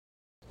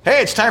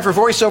Hey, it's time for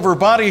VoiceOver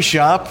Body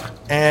Shop,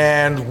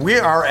 and we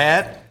are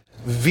at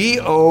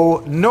VO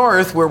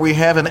North, where we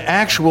have an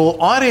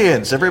actual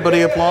audience.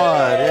 Everybody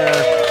applaud.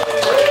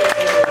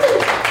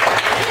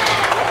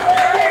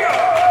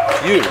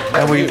 Yeah.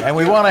 And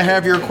we want to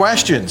have your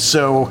questions.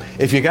 So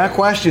if you got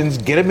questions,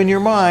 get them in your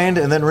mind,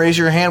 and then raise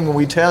your hand when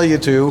we tell you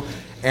to,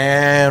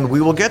 and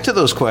we will get to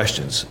those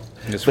questions.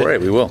 That's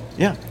right, we will.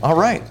 Yeah, all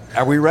right.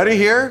 Are we ready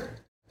here?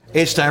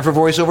 It's time for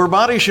VoiceOver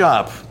Body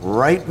Shop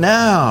right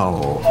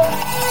now.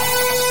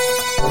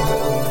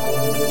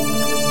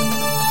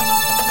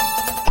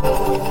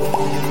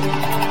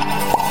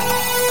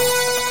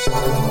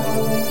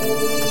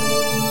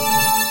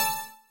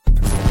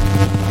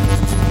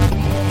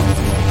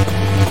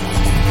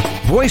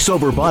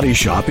 VoiceOver Body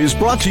Shop is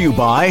brought to you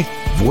by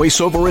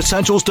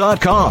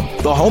VoiceOverEssentials.com,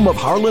 the home of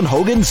Harlan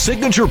Hogan's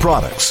signature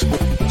products.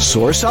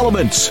 Source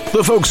Elements,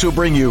 the folks who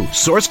bring you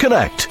Source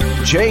Connect.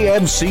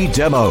 JMC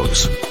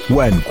Demos,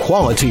 when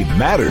quality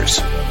matters.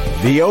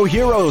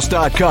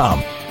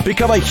 VOHeroes.com,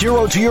 become a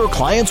hero to your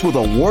clients with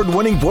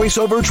award-winning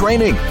voiceover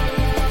training.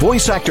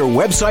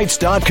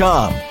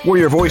 VoiceActorWebsites.com, where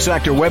your voice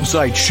actor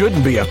website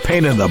shouldn't be a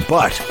pain in the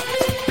butt.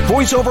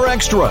 VoiceOver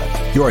Extra,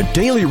 your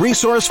daily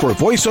resource for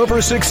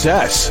voiceover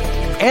success.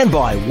 And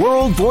by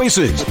World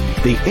Voices,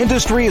 the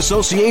industry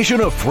association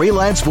of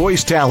freelance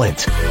voice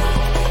talent.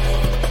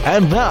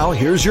 And now,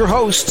 here's your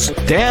hosts,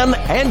 Dan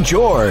and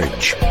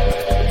George.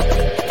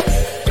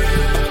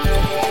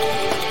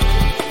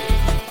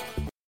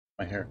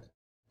 My hair.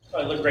 Oh,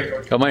 I look great,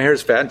 George. Oh, my hair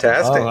is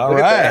fantastic. Oh, all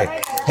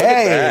right.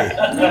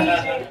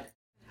 Hey.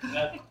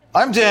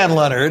 I'm Dan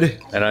Leonard.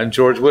 And I'm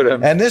George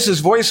Woodham. And this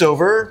is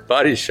VoiceOver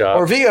Body Shop.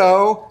 Or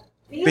VO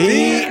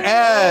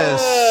BS.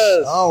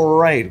 All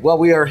right. Well,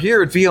 we are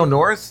here at VO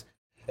North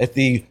at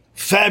the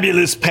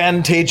fabulous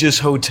Pantages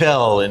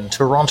Hotel in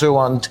Toronto,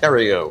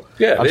 Ontario.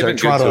 Yeah, I'm sorry,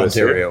 Toronto,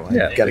 Ontario.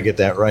 Yeah. Got to get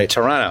that right.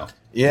 Toronto.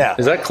 Yeah.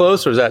 Is that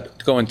close or is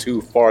that going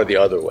too far the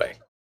other way?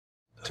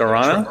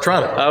 Toronto?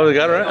 Toronto. Oh, we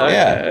got it right? Okay.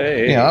 Yeah.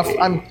 Hey. Yeah,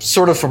 I'm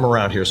sort of from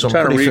around here, so I'm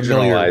trying pretty to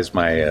familiar. regionalize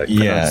my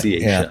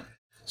pronunciation. Yeah.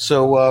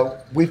 So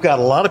we've got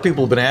a lot of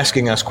people who've been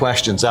asking us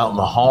questions out in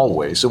the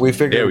hallway. So we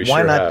figured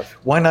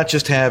why not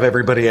just have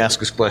everybody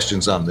ask us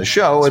questions on the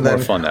show, it's and more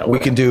then fun that we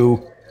way. can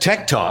do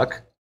Tech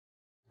Talk.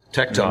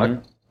 Tech Talk.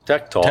 Mm-hmm.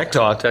 Tech Talk. Tech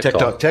Talk. Tech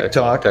Talk. Tech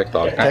Talk. Tech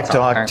Talk. Tech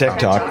Talk. Tech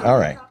Talk. All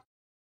right.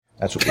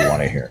 That's what we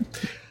want to hear.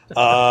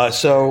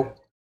 So,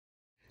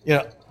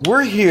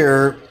 we're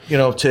here,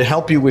 to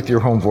help you with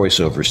your home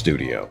voiceover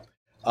studio,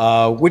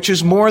 which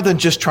is more than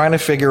just trying to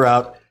figure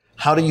out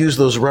how to use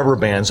those rubber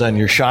bands on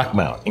your shock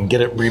mount and get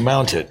it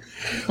remounted,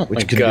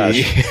 which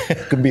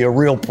can be a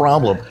real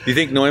problem. Do you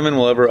think Neumann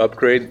will ever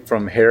upgrade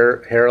from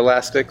hair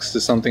elastics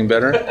to something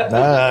better? I don't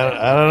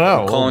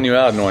know. I'm calling you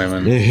out,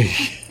 Neumann.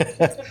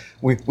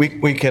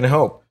 we can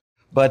hope.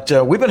 But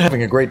we've been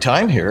having a great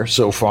time here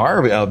so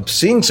far,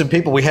 seeing some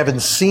people we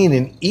haven't seen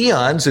in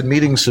eons and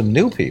meeting some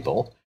new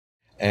people.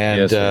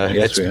 And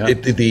yes, we have.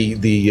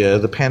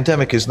 The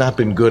pandemic has not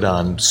been good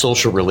on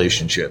social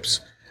relationships.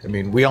 I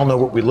mean, we all know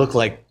what we look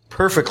like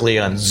perfectly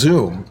on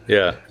Zoom,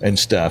 and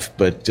stuff,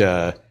 but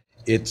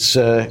it's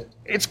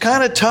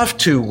kind of tough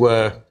to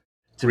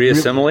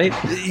reassimilate.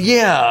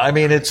 I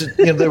mean, it's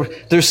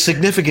there's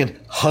significant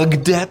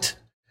hug debt.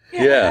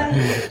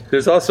 Yeah,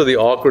 there's also the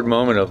awkward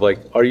moment of like,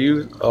 are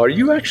you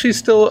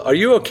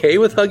okay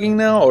with hugging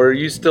now, or are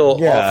you still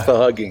off the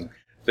hugging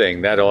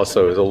thing? That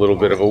also is a little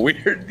bit of a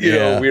weird,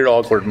 weird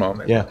awkward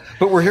moment. Yeah,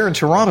 but we're here in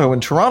Toronto,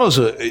 and Toronto's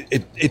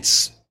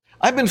it's.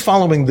 I've been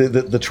following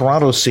the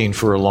Toronto scene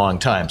for a long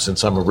time,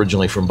 since I'm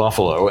originally from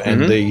Buffalo,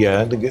 and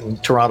the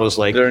Toronto's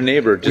like they're a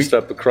neighbor just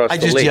up across the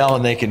lake. I just yell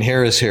and they can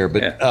hear us here,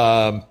 but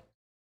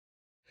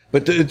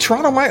but the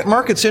Toronto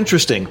market's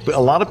interesting. A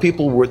lot of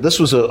people this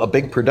was a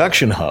big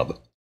production hub,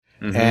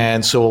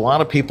 and so a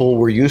lot of people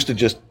were used to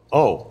just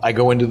I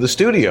go into the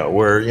studio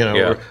where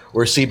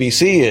where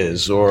CBC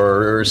is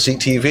or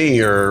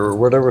CTV or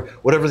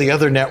whatever the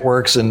other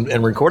networks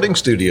and recording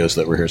studios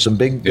that were here, some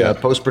big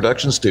post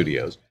production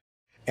studios.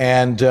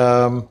 And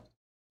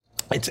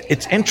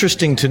it's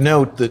interesting to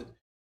note that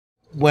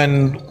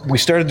when we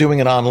started doing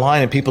it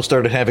online and people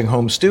started having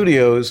home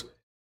studios,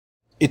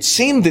 it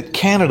seemed that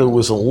Canada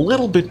was a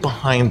little bit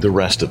behind the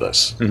rest of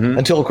us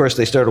until, of course,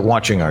 they started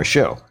watching our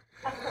show.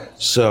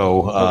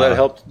 So that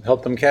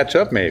helped them catch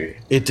up, maybe.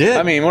 It did.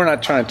 I mean, we're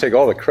not trying to take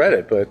all the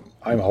credit, but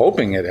I'm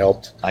hoping it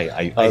helped.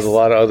 As a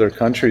lot of other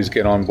countries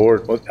get on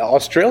board. Well,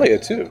 Australia,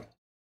 too.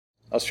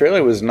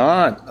 Australia was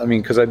not,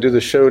 because I do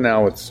the show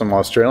now with some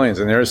Australians,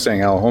 and they're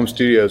saying how home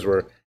studios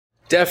were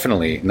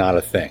definitely not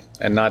a thing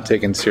and not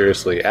taken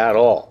seriously at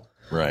all.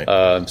 Right.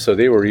 So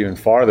they were even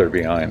farther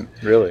behind,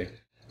 really.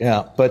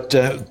 Yeah, but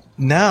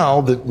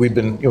now that we've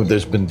been,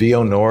 there's been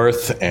VO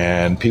North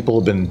and people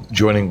have been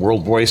joining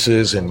World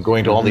Voices and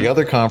going to all the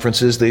other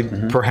conferences,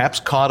 they've perhaps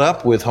caught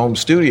up with home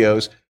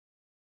studios.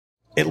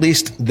 At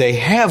least they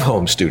have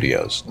home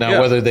studios.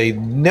 Now, whether they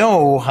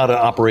know how to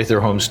operate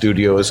their home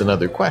studio is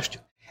another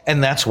question.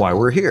 And that's why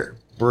we're here.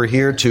 We're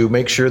here to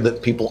make sure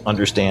that people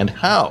understand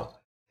how.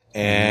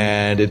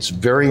 And it's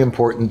very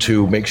important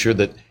to make sure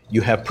that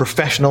you have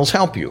professionals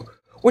help you,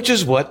 which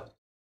is what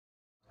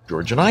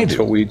George and I do. That's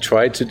what we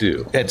try to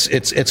do.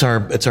 It's our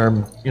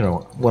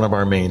one of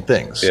our main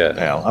things. Yeah.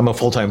 Now, I'm a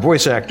full-time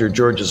voice actor.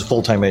 George is a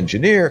full-time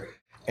engineer,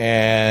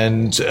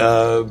 and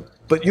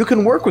but you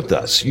can work with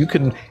us. You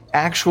can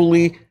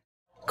actually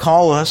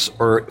call us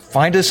or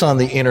find us on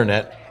the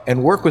internet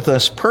and work with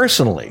us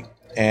personally.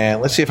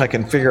 And let's see if I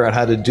can figure out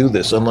how to do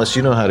this. Unless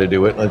you know how to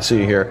do it. Let's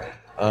see here.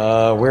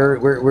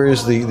 Where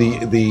is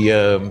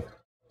the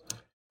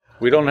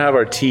We don't have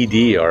our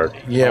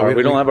TD.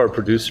 We don't have our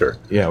producer.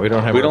 Yeah, we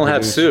don't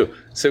have Sue.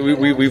 So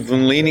we've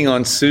been leaning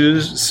on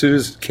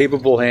Sue's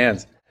capable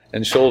hands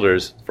and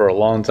shoulders for a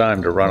long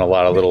time to run a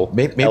lot of little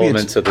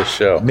elements of the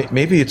show.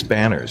 Maybe it's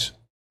banners.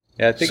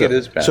 Yeah, I think it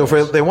is banners. So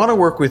if they want to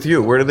work with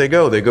you, where do they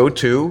go? They go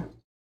to...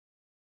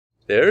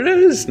 There it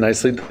is.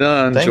 Nicely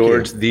done, Thank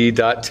George. you.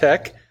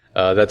 The.tech.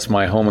 That's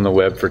my home on the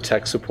web for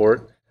tech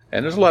support.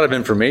 And there's a lot of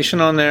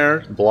information on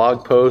there,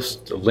 blog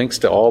posts, links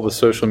to all the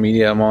social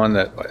media I'm on,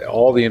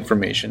 all the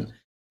information.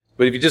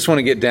 But if you just want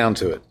to get down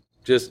to it,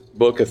 just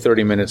book a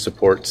 30-minute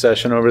support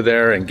session over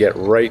there and get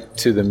right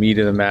to the meat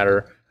of the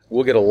matter.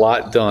 We'll get a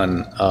lot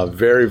done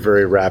very,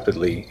 very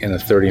rapidly in a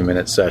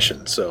 30-minute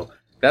session. So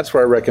that's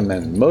where I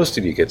recommend most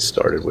of you get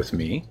started with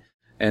me.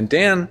 And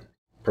Dan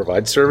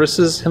provides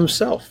services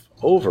himself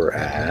over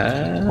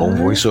at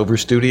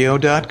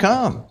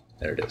homevoiceoverstudio.com.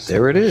 There it is.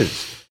 There it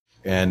is.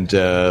 And,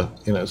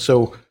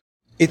 so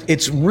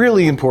it's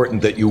really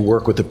important that you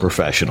work with a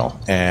professional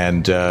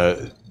and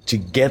to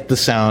get the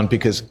sound,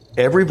 because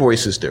every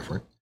voice is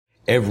different.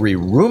 Every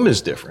room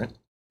is different.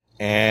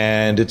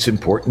 And it's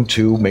important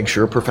to make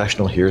sure a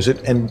professional hears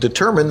it and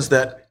determines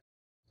that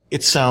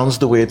it sounds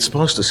the way it's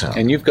supposed to sound.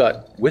 And you've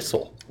got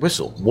Whistle,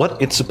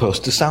 what it's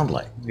supposed to sound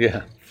like.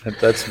 Yeah,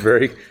 that's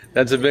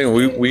a big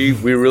one. We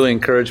really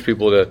encourage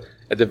people to,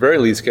 at the very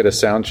least, get a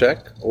sound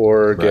check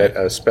or get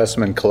a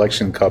specimen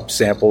collection cup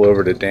sample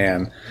over to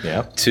Dan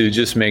to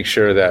just make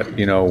sure that,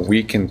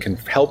 we can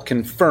help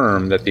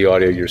confirm that the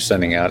audio you're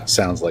sending out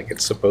sounds like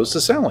it's supposed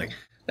to sound like.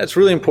 That's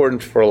really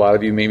important for a lot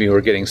of you maybe who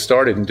are getting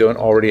started and don't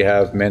already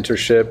have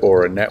mentorship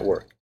or a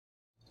network.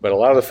 But a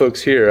lot of the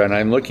folks here, and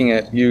I'm looking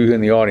at you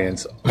in the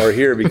audience, are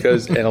here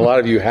because, and a lot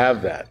of you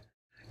have that,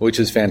 which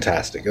is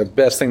fantastic. The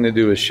best thing to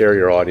do is share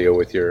your audio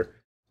with your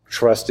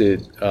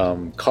trusted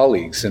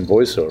colleagues in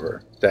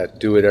voiceover that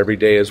do it every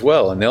day as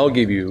well. And they'll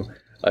give you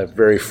a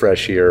very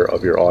fresh ear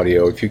of your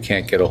audio if you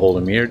can't get a hold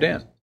of me or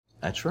Dan.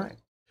 That's right.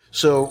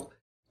 So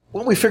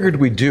what we figured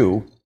we'd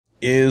do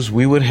is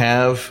we would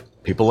have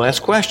people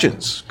ask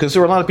questions, because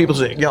there were a lot of people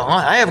saying,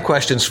 I have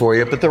questions for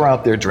you, but they're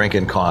out there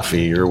drinking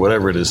coffee or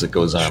whatever it is that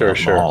goes on in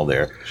the hall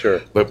there.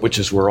 Sure. But which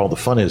is where all the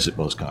fun is at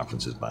most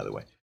conferences, by the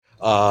way.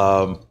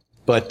 I've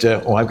got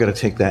to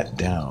take that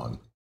down.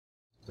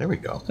 There we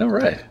go. All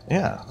right.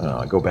 Yeah.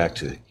 I go back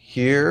to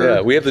here.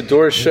 Yeah, we have the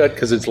doors shut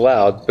because it's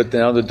loud, but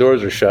now the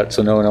doors are shut,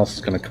 so no one else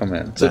is going to come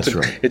in. So That's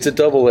right. It's a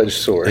double-edged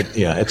sword.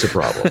 It's a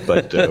problem,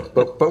 but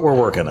we're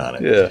working on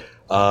it. Yeah.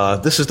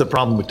 This is the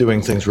problem with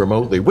doing things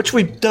remotely, which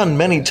we've done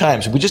many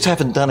times. We just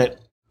haven't done it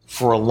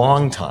for a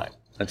long time.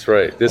 That's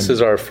right. This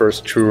is our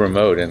first true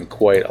remote in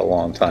quite a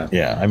long time.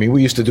 Yeah. I mean,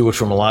 we used to do it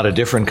from a lot of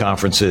different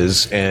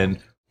conferences, and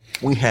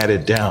we had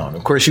it down.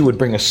 Of course, you would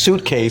bring a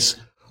suitcase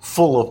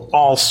full of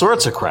all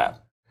sorts of crap.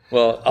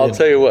 Well, I'll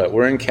tell you what.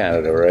 We're in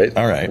Canada, right?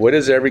 All right. What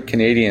does every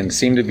Canadian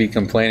seem to be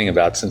complaining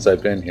about since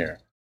I've been here?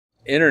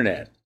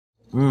 Internet.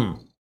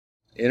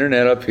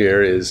 Internet up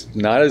here is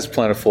not as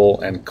plentiful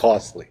and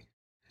costly.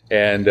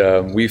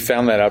 And we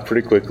found that out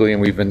pretty quickly,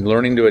 and we've been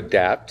learning to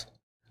adapt.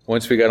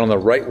 Once we got on the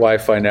right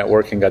Wi-Fi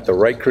network and got the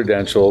right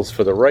credentials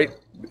for the right,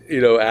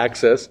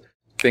 access,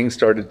 things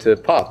started to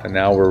pop, and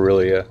now we're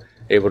really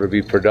able to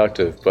be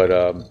productive.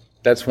 But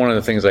that's one of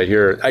the things I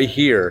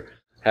hear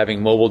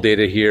having mobile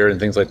data here and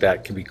things like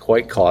that can be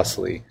quite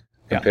costly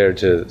compared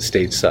to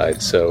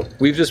stateside. So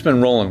we've just been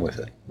rolling with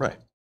it. Right.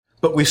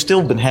 But we've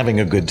still been having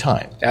a good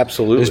time.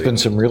 Absolutely. There's been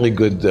some really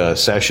good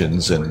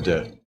sessions, and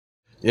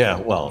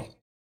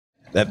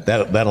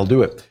that'll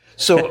do it.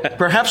 So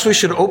perhaps we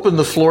should open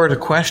the floor to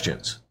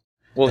questions.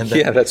 Well,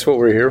 that's what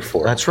we're here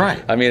for. That's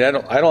right. I mean, I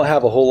don't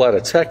have a whole lot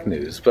of tech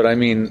news, but I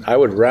mean, I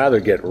would rather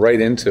get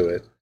right into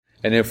it.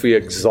 And if we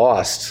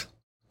exhaust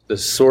the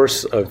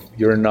source of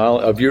your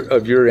knowledge,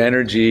 of your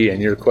energy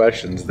and your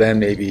questions, then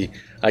maybe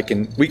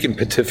we can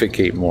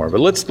pontificate more. But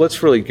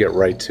let's really get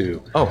right to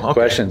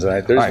questions.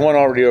 There's one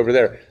already over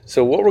there.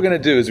 So what we're going to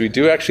do is we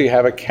do actually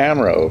have a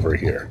camera over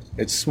here.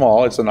 It's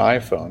small. It's an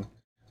iPhone.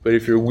 But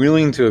if you're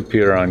willing to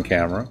appear on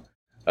camera,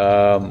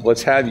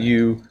 let's have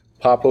you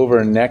pop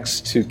over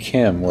next to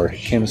Kim, where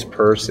Kim's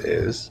purse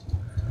is,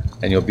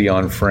 and you'll be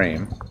on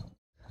frame.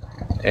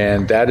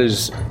 And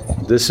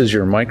this is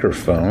your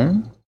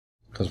microphone,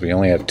 because we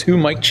only have 2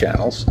 mic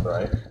channels.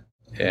 Right.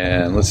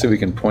 And let's see if we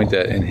can point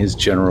that in his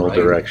general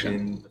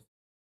direction.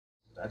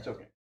 That's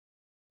okay.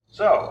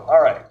 So,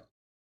 all right.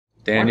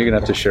 Dan, you're going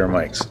to have to share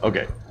mics.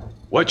 Okay.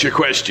 What's your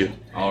question?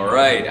 All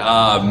right.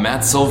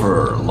 Matt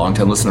Silver,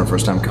 long-time listener,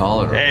 first-time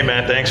caller. Hey,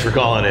 Matt, thanks for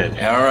calling in.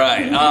 All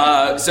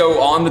right. So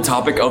on the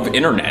topic of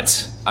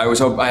internet, I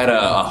had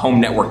a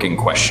home networking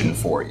question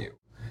for you.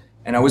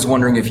 And I was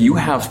wondering if you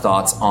have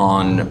thoughts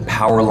on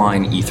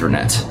Powerline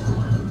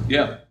Ethernet.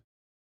 Yeah.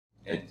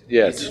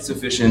 Is it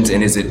sufficient,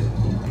 and is it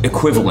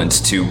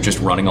equivalent to just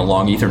running a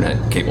long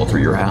Ethernet cable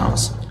through your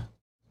house?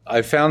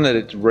 I found that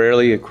it's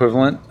rarely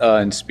equivalent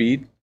in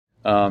speed.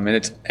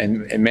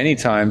 And many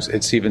times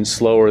it's even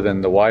slower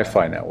than the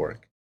Wi-Fi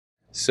network.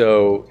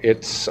 So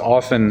it's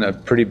often a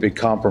pretty big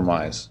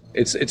compromise.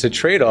 It's a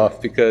trade-off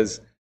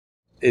because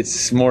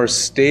it's more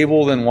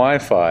stable than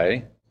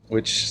Wi-Fi,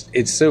 which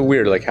it's so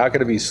weird. Like, how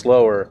could it be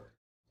slower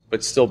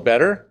but still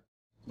better?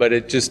 But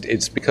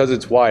it's because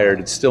it's wired,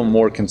 it's still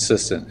more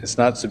consistent. It's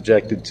not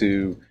subjected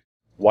to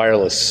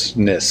wireless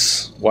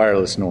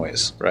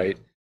noise, right?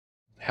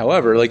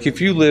 However, like if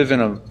you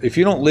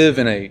don't live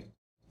in a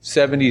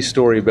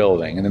 70-story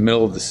building in the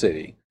middle of the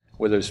city,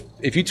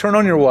 if you turn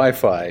on your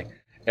Wi-Fi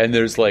and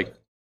there's like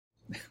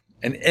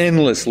an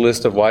endless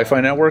list of Wi-Fi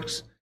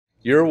networks,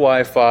 your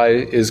Wi-Fi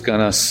is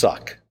gonna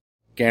suck,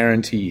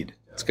 guaranteed.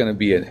 It's gonna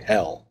be in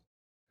hell,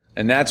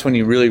 and that's when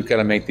you really got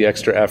to make the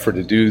extra effort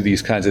to do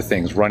these kinds of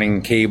things,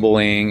 running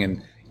cabling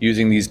and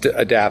using these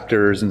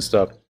adapters and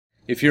stuff.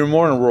 If you're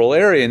more in a rural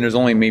area and there's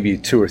only maybe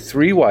 2 or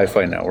 3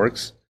 Wi-Fi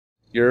networks,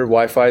 your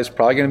Wi-Fi is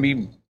probably going to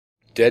be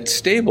dead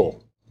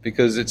stable,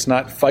 because it's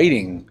not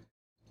fighting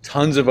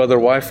tons of other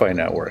Wi-Fi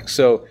networks.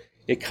 So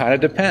it kind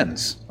of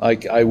depends.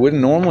 Like, I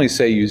wouldn't normally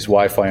say use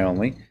Wi-Fi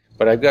only,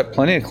 but I've got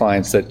plenty of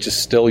clients that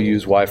just still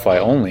use Wi-Fi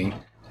only,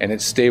 and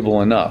it's stable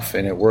enough,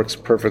 and it works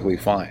perfectly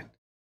fine.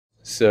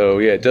 So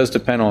yeah, it does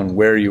depend on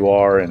where you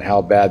are and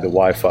how bad the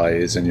Wi-Fi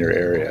is in your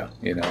area,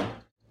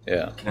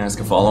 Yeah. Can I ask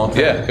a follow-up?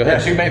 Yeah, go ahead.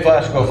 Yes, you may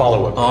ask a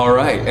follow-up. All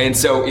right. And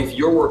so if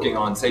you're working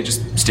on, say,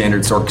 just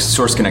standard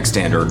Source Connect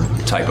standard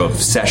type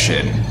of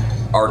session,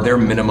 are there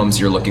minimums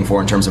you're looking for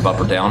in terms of up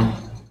or down?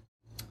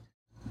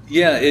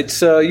 Yeah,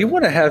 it's you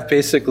want to have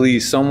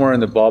basically somewhere in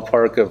the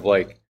ballpark of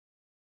like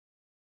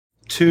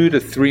 2 to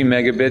 3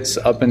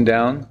 megabits up and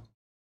down,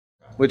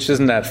 which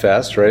isn't that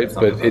fast, right?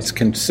 But it's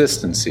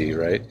consistency,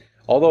 right?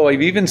 Although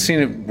I've even seen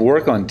it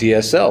work on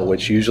DSL,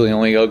 which usually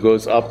only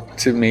goes up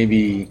to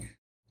maybe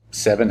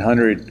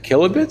 700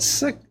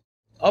 kilobits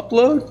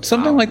upload,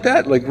 something like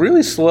that, like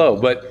really slow,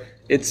 but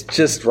it's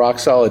just rock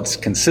solid. It's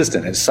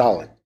consistent. It's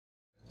solid.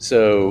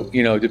 So,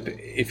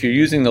 if you're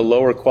using the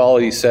lower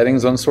quality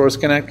settings on Source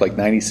Connect, like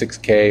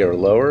 96K or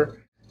lower,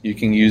 you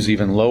can use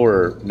even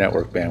lower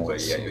network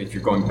bandwidth. Yeah, if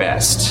you're going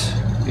best.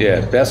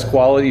 Yeah, best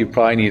quality, you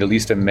probably need at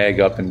least a meg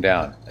up and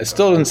down. It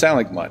still doesn't sound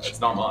like much. It's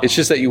not much. It's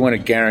just that you want a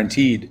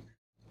guaranteed,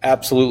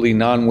 absolutely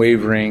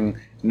non-wavering,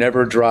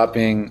 never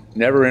dropping,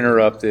 never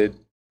interrupted,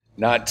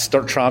 not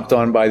tromped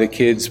on by the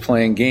kids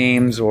playing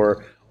games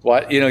or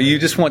what. You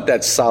just want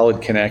that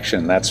solid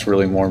connection. That's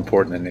really more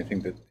important than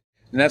anything.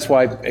 And that's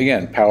why,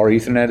 again, Power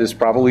Ethernet is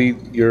probably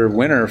your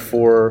winner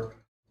for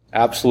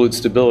absolute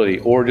stability,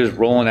 or just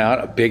rolling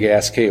out a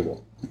big-ass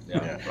cable.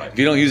 Yeah, right. If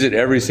you don't use it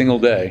every single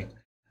day,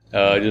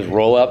 just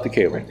roll out the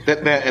cable.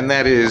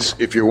 That is,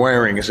 if your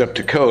wiring is up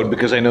to code,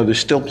 because I know there's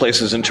still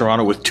places in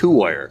Toronto with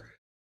 2-wire.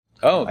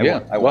 Oh,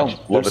 yeah. I love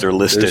it are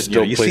listed.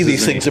 You see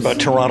these things about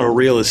Toronto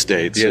real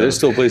estate. Yeah, there's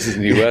still places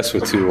in the U.S.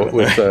 with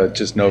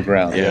just no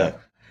ground. Yeah.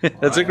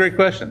 That's a great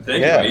question.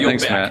 Thank you.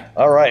 Thanks, Matt.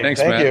 All right.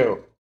 Thanks, Thank Matt.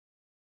 you.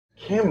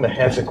 Kim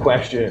has a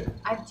question.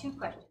 I have 2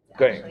 questions,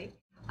 actually.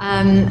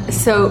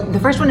 So the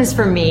first one is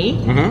for me.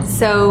 Mm-hmm.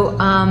 So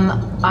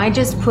I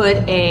just put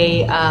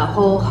a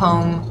whole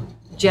home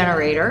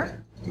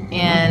generator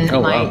in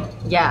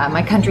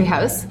my country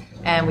house,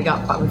 and we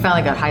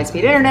finally got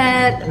high-speed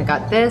internet, and we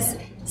got this.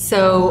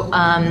 So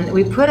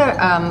we put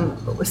a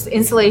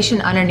insulation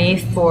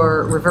underneath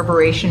for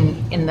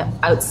reverberation in the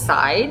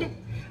outside.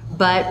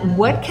 But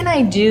what can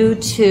I do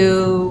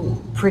to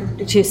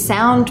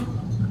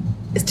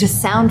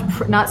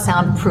not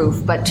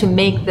soundproof, but to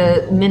make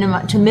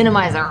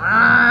minimize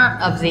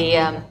of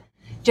the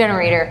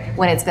generator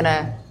when it's going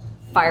to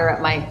fire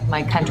up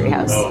my country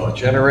house? Oh, a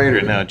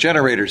generator! Now,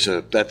 generators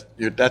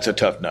that's a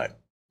tough nut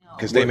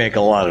because they make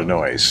a lot of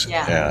noise.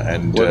 Yeah.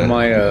 And What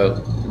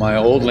my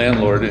old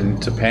landlord in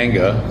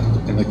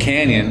Topanga, in the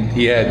canyon,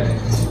 he had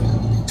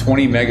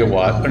 20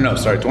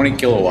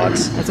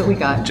 kilowatts. That's what we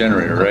got.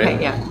 Generator, right?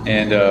 Okay, yeah.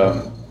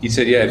 And he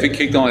said, if it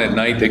kicked on at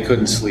night, they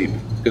couldn't sleep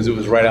because it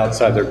was right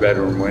outside their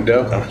bedroom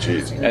window. Oh,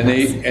 jeez.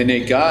 And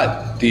they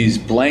got these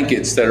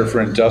blankets that are for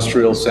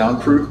industrial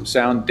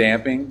sound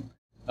damping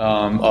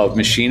of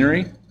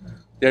machinery.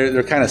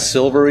 They're kind of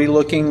silvery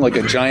looking, like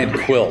a giant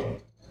quilt,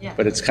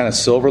 but it's kind of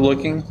silver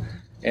looking.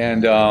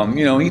 And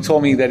he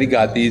told me that he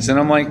got these, and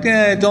I'm like,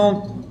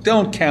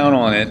 don't count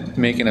on it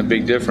making a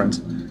big difference.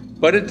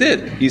 But it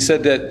did. He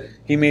said that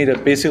he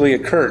made basically a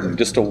curtain,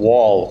 just a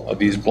wall of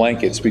these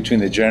blankets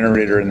between the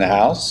generator and the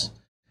house,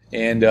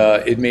 and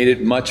it made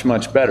it much,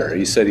 much better.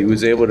 He said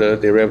they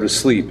were able to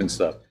sleep and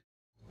stuff.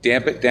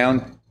 Damp it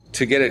down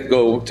to get it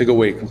to go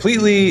away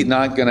completely,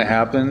 not going to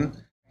happen,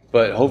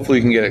 but hopefully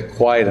you can get it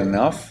quiet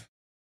enough.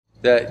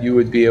 that you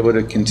would be able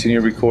to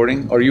continue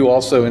recording? Are you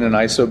also in an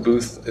ISO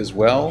booth as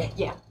well?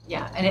 Yeah.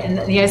 Yeah, and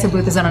the ISO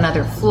booth is on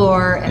another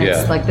floor, and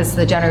it's like this.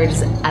 The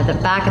generator's at the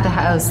back of the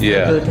house.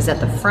 The booth is at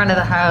the front of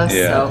the house.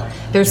 So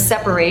there's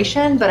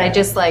separation, but I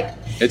just like.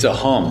 It's a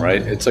hum,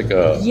 right? It's like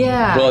a.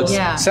 Yeah. Well, it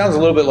sounds a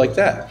little bit like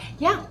that.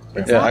 Yeah.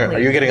 Exactly. Are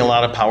you getting a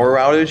lot of power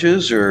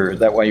outages, or is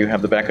that why you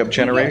have the backup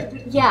generator?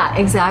 Yeah,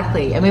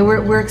 exactly. I mean,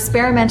 we're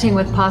experimenting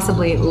with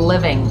possibly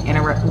living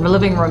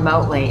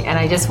remotely, and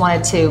I just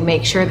wanted to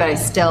make sure that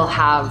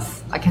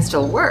I can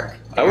still work.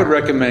 I would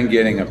recommend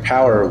getting a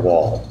power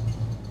wall.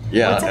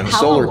 Yeah, and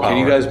solar power. Can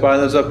you guys buy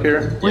those up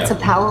here? What's a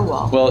power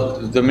wall? Well,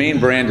 the main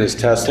brand is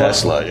Tesla.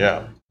 Tesla,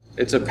 yeah.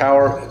 It's a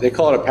power. They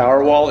call it a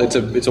power wall. It's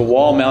a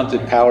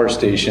wall-mounted power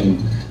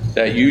station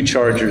that you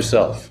charge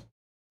yourself.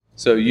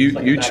 So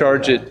you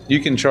charge it. You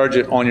can charge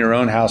it on your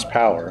own house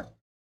power,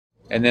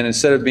 and then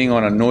instead of being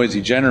on a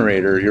noisy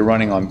generator, you're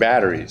running on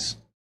batteries.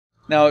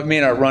 Now it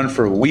may not run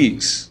for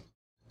weeks.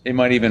 It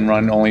might even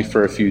run only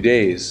for a few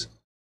days.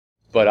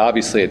 But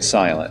obviously it's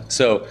silent.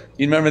 So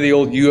you remember the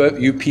old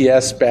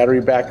UPS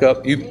battery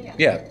backup?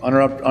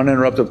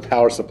 Uninterrupted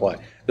power supply.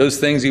 Those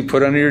things you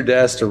put under your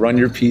desk to run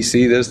your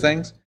PC, those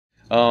things.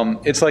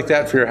 It's like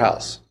that for your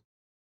house.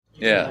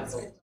 Yeah,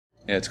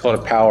 it's called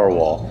a power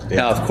wall.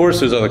 Now, of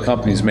course, there's other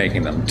companies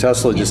making them.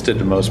 Tesla just did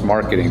the most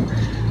marketing,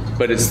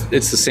 but it's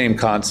the same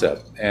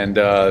concept. And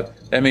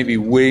that may be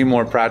way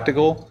more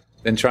practical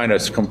than trying to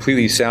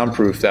completely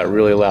soundproof that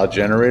really loud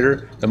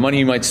generator. The money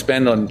you might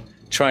spend on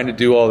trying to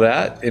do all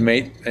that, it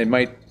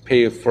might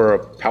pay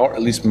for at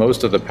least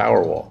most of the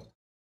power wall.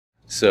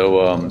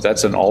 So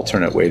that's an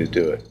alternate way to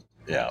do it.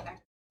 Yeah.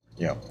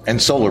 And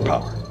solar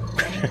power,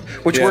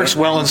 which works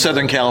well in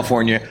Southern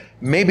California,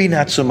 maybe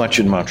not so much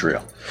in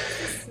Montreal.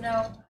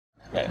 No.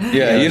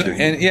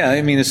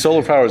 I mean, the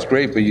solar power is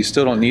great, but you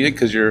still don't need it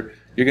because you're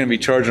going to be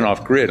charging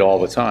off grid all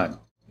the time,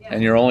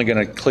 and you're only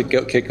going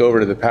to kick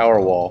over to the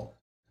power wall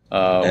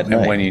and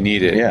when you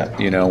need it.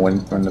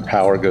 When the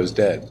power goes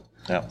dead.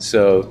 Yeah.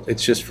 So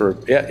it's just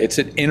it's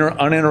an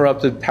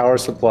uninterrupted power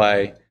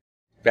supply,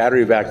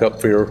 battery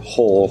backup for your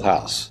whole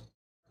house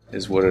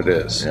is what it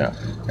is. Yeah.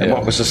 And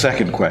what was the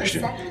second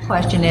question? The second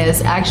question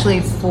is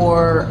actually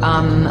for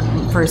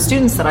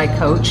students that I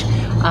coach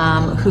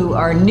who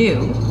are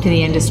new to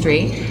the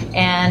industry,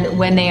 and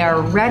when they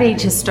are ready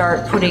to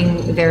start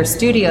putting their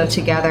studio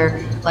together,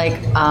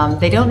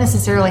 they don't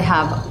necessarily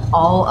have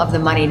all of the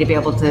money to be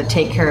able to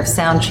take care of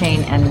sound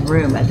chain and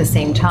room at the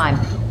same time.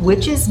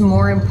 Which is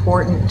more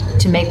important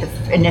to make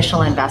the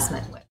initial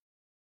investment with?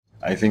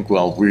 I think,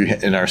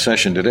 in our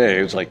session today,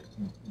 it was like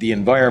the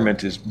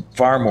environment is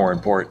far more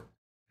important.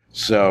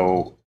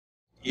 So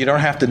you don't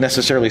have to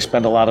necessarily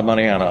spend a lot of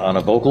money on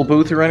a vocal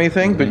booth or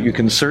anything, but you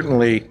can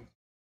certainly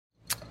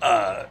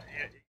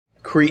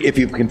if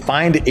you can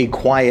find a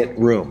quiet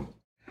room,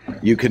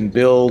 you can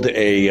build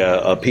a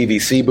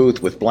PVC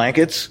booth with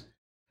blankets.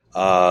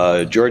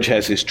 George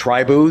has his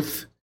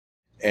tri-booth.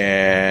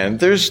 And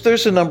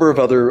there's a number of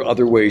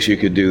other ways you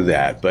could do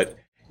that, but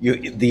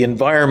the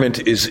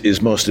environment is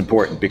most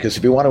important, because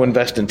if you want to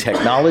invest in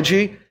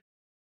technology,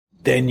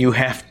 then you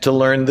have to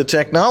learn the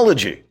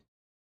technology,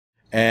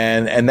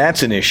 and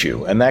that's an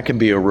issue, and that can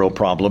be a real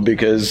problem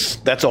because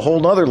that's a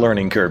whole other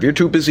learning curve. You're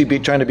too busy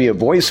trying to be a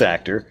voice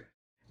actor,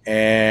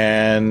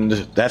 and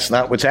that's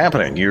not what's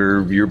happening.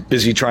 You're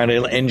busy trying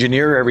to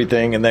engineer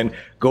everything and then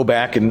go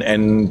back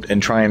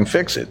and try and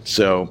fix it.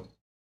 So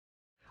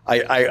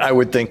I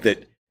would think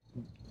that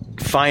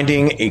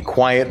finding a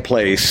quiet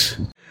place.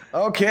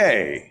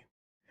 Okay.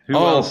 Who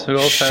else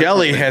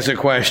Shelley has a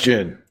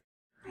question.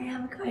 I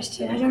have a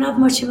question. I don't have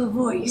much of a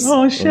voice.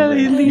 Oh,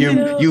 Shelley,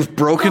 you've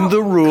broken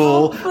the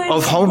rule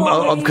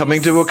of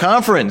coming to a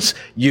conference.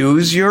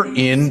 Use your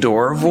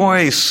indoor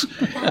voice,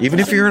 even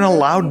if you're in a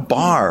loud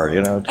bar.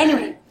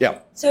 Anyway. Yeah.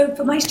 So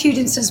for my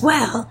students as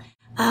well,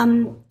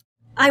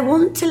 I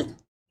want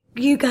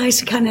you guys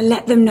to kind of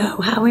let them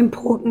know how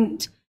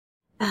important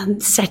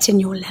setting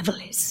your level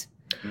is.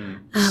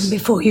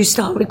 Before you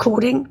start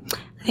recording.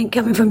 I think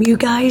coming from you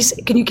guys,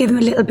 can you give them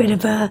a little bit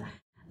of a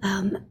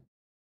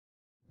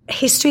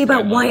history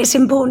about why it's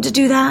important to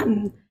do that?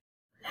 And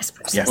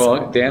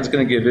Well, Dan's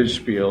going to give his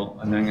spiel,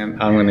 and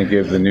then I'm going to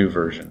give the new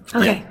version.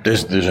 Okay. Yeah.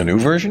 There's a new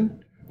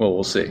version? Well,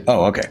 we'll see.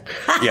 Oh, okay.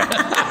 Yeah.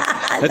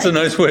 That's a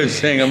nice way of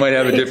saying I might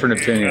have a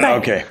different opinion.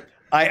 Okay.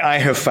 I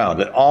have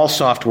found that all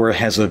software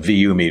has a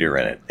VU meter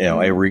in it.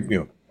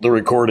 The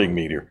recording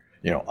meter.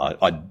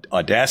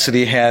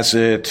 Audacity has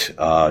it.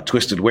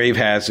 Twisted Wave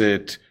has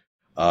it.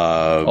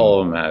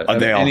 All of them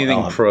have it.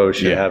 Anything pro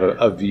should have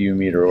a VU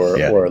meter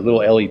or little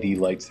LED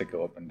lights that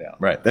go up and down.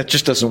 Right. That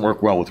just doesn't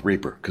work well with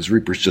Reaper, because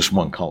Reaper's just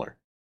one color.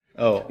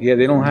 Oh, yeah.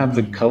 They don't have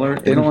the color.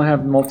 They don't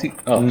have multi.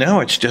 Oh. No,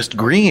 it's just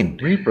green.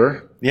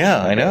 Reaper.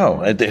 Yeah, I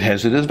know. It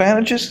has its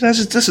advantages. It has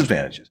its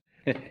disadvantages.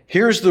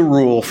 Here's the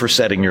rule for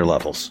setting your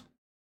levels.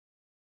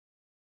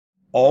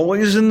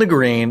 Always in the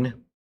green.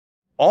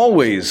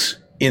 Always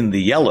in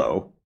the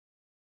yellow,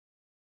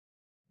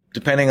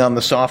 depending on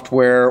the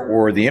software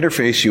or the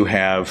interface you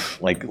have,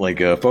 like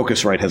a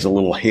Focusrite has a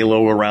little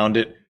halo around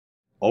it.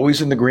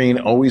 always in the green,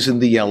 always in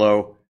the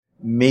yellow,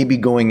 maybe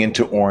going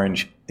into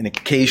orange, an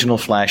occasional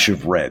flash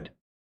of red.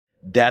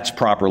 That's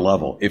proper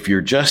level. If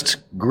you're just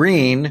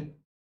green,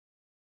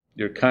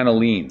 you're kind of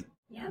lean.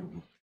 Yeah.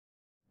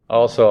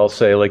 Also, I'll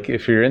say, like,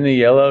 if you're in the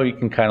yellow, you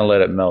can kind of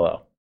let it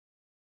mellow.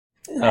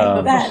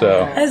 That's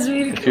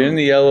really cool. If you're in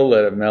the yellow,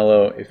 let it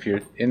mellow. If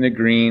you're in the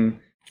green,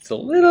 if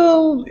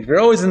you're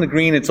always in the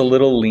green, it's a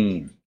little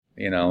lean,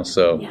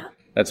 so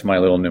that's my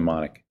little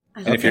mnemonic.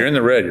 And if you're in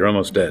the red, you're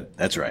almost dead.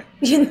 That's right.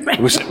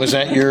 Was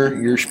that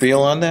your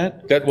spiel on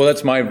that?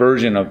 That's my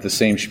version of the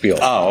same spiel.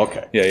 Oh,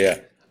 okay. Yeah.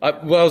 I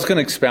was going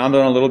to expound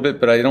on it a little bit,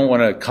 but I don't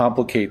want to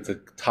complicate the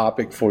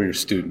topic for your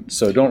students.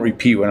 So don't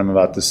repeat what I'm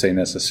about to say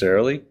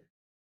necessarily.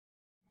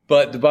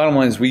 But the bottom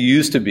line is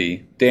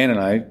Dan and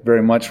I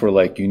very much were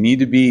like, you need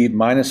to be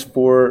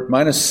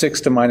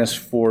 -6 to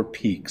 -4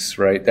 peaks,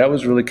 right? That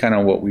was really kind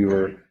of what we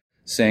were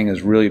saying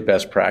is really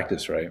best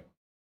practice, right?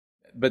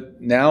 But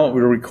now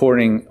we're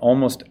recording,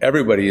 almost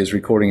everybody is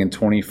recording in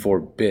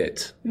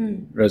 24-bit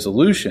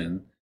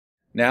resolution.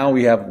 Now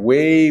we have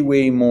way,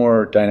 way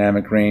more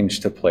dynamic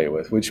range to play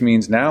with, which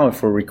means now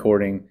if we're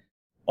recording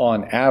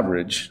on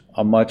average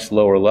a much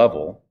lower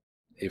level,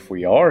 if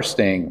we are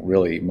staying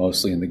really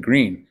mostly in the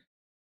green,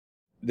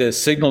 the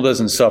signal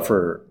doesn't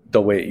suffer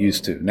the way it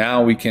used to.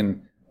 Now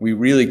we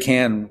really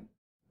can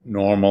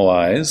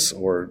normalize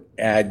or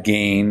add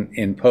gain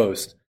in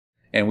post,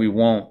 and we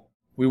won't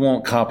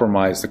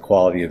compromise the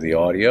quality of the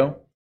audio.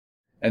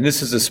 And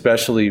this is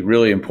especially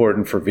really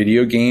important for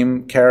video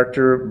game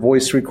character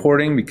voice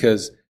recording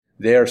because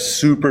they are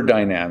super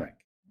dynamic.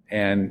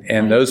 And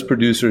those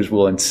producers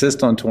will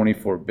insist on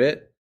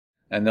 24-bit,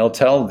 and they'll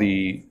tell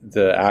the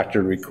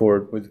actor to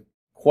record with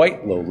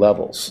quite low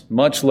levels,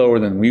 much lower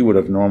than we would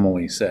have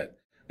normally said.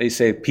 They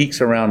say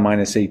peaks around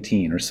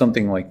 -18 or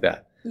something like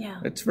that. Yeah.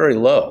 It's very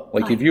low.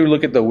 Like if you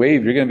look at the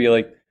wave, you're going to be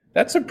like,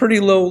 that's a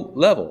pretty low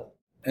level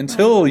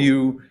until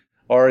you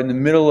are in the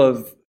middle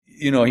of,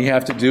 you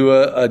have to do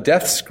a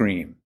death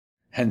scream,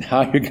 and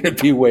now you're going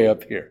to be way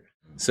up here.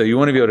 So you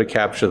want to be able to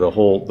capture the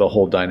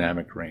whole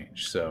dynamic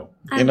range. So,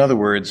 in other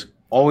words,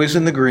 always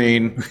in the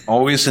green,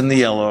 always in the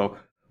yellow,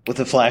 with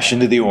a flash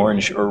into the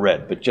orange or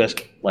red, but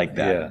just like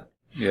that.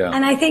 Yeah.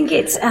 And I think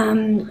it's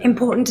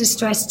important to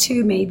stress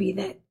too, maybe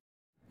that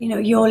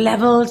your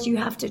levels. You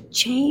have to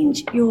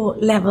change your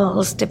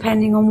levels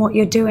depending on what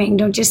you're doing.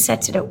 Don't just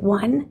set it at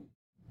 1.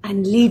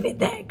 And leave it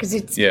there because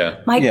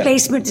mic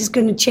placement is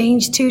going to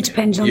change too,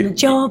 depending on the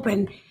job,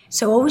 and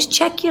so always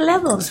check your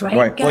levels, right?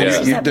 Right. Well,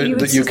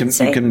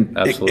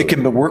 it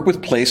can work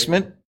with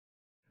placement,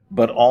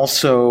 but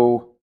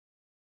also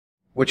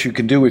what you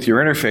can do with your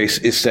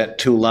interface is set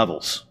 2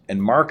 levels and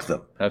mark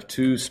them. Have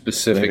 2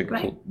 specific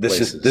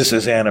places. This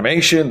is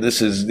animation. This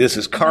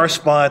is car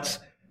spots.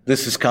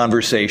 This is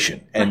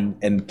conversation,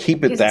 and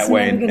keep it that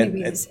way,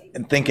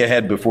 and think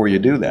ahead before you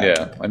do that.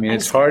 Yeah, I mean,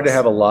 it's hard to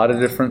have a lot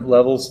of different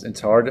levels. It's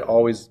hard to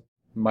always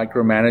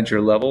micromanage your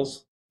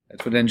levels.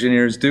 That's what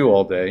engineers do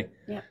all day.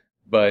 Yeah.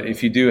 But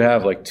if you do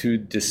have like 2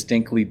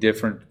 distinctly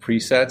different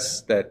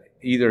presets that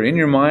either in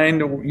your mind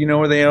you know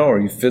where they are, or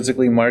you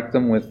physically mark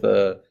them with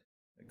a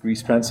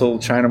grease pencil,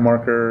 China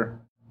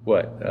marker,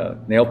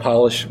 nail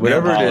polish,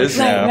 whatever it is,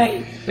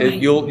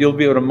 you'll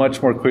be able to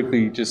much more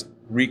quickly just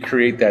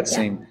recreate that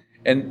same.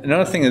 And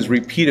another thing is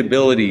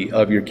repeatability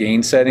of your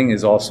gain setting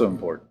is also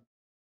important.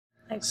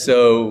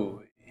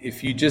 So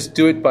if you just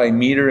do it by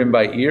meter and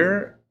by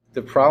ear,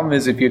 the problem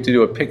is if you have to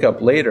do a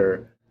pickup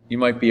later, you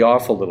might be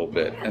off a little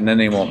bit, and then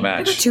they won't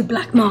match. I got 2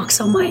 black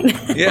marks on mine.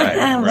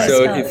 Yeah.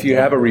 So if you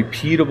have a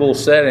repeatable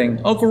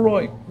setting, Uncle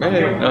Roy, come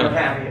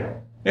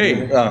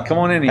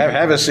on in here.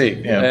 Have a seat.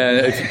 Yeah.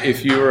 And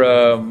if you're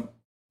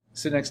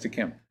sit next to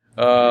Kim,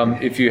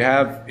 if you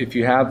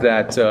have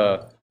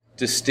that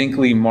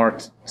distinctly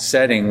marked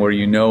setting where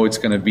it's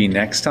going to be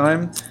next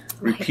time,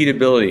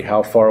 repeatability,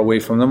 how far away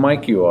from the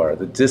mic you are,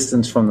 the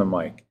distance from the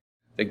mic,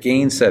 the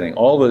gain setting,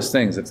 all those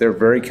things, if they're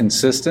very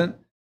consistent,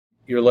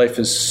 your life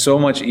is so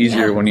much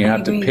easier when you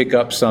have to pick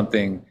up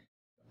something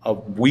a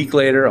week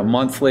later, a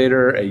month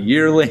later, a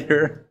year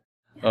later.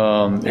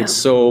 It's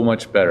so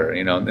much better,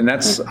 and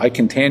that's, I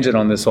can tangent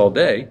on this all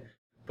day,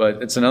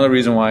 but it's another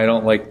reason why I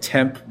don't like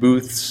temp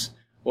booths.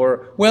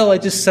 Or, I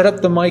just set up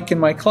the mic in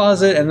my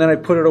closet and then I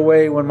put it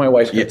away when my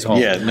wife gets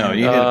home. Yeah, no,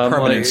 you need a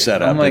permanent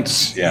setup. I'm like,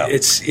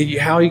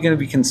 how are you going to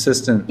be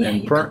consistent?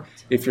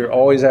 If you're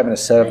always having a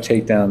setup,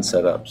 takedown,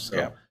 setup.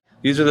 So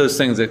these are those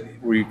things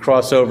where you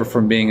cross over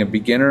from being a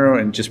beginner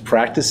and just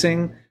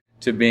practicing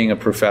to being a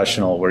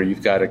professional, where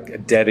you've got a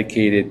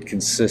dedicated,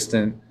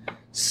 consistent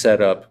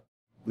setup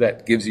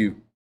that gives you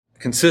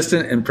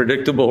consistent and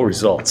predictable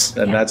results.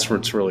 And that's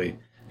what's really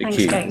the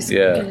key. Thanks, guys.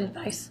 Good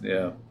advice.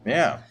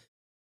 Yeah.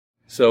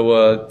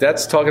 So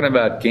that's talking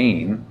about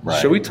gain.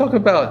 Right. Should we talk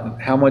about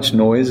how much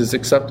noise is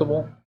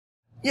acceptable?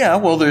 Yeah,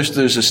 well, there's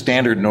a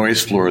standard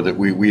noise floor that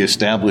we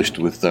established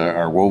with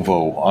our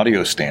Wovo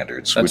audio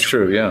standards. That's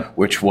true, yeah.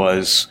 Which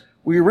was,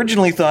 we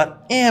originally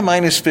thought,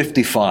 minus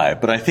 55,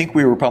 but I think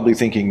we were probably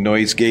thinking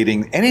noise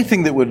gating,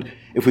 anything that would,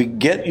 if we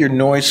get your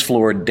noise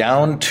floor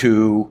down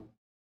to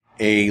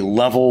a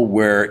level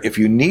where if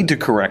you need to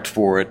correct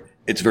for it,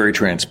 it's very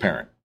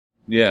transparent.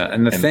 Yeah,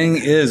 and the thing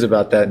is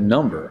about that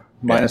number,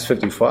 minus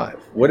 55.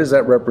 What does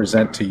that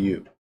represent to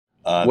you?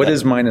 What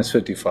is minus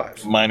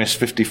 55? Minus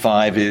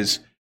 55 is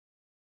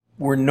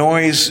where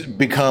noise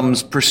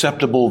becomes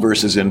perceptible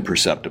versus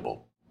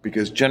imperceptible.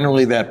 Because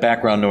generally that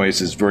background noise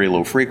is very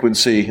low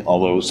frequency,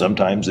 although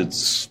sometimes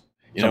it's,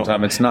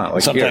 sometimes it's not.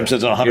 Like sometimes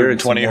it's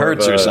 120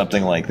 hertz or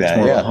something like that.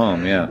 It's more of a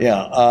hum, yeah.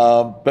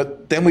 Yeah.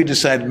 But then we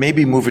decided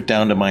maybe move it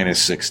down to minus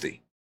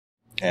 60.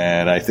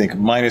 And I think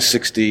minus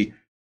 60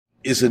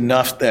 is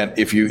enough that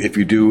if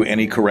you do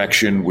any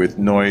correction with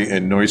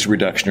noise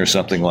reduction or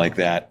something like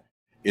that,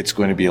 it's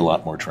going to be a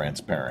lot more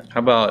transparent. How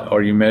about,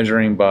 are you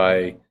measuring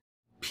by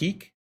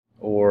peak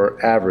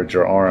or average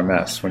or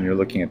RMS when you're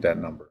looking at that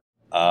number?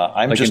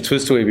 In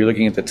Twistawave, you're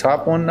looking at the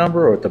top one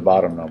number or at the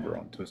bottom number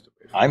on Twistawave?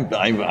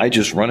 I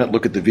just run it,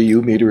 look at the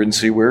VU meter, and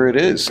see where it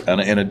is in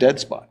a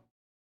dead spot.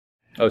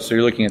 Oh, so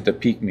you're looking at the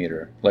peak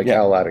meter, like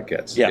how loud it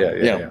gets.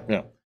 Yeah.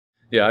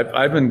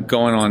 I've been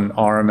going on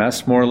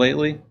RMS more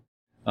lately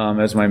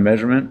as my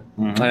measurement,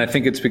 and I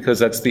think it's because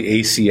that's the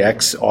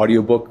ACX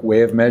audiobook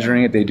way of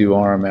measuring it. They do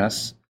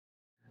RMS.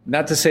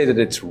 Not to say that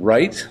it's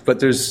right, but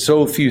there's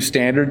so few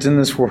standards in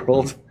this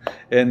world,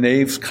 and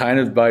they've kind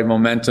of, by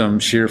momentum,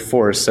 sheer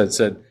force,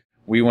 said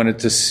we wanted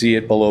to see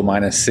it below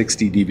minus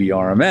 60 dB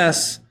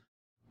RMS.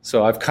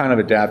 So I've kind of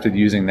adapted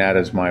using that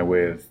as my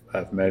way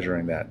of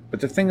measuring that. But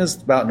the thing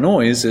is about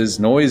noise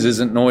isn't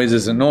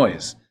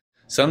noise.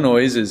 Some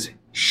noise is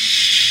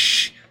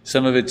shh,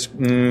 some of it's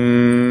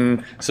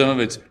some of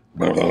it's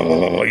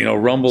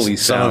rumbly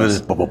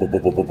sounds.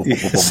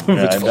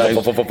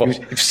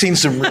 I've seen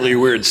some really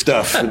weird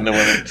stuff. Some of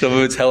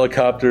it's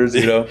helicopters,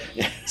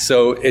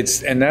 So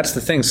and that's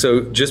the thing.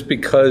 So just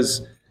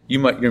because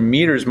your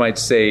meters might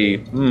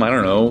say,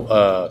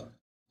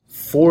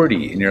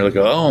 40, and you're like,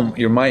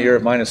 you're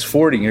at minus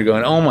 40, and you're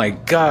going, oh my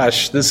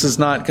gosh, this is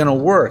not going to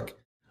work.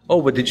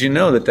 Oh, but did you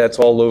know that that's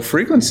all low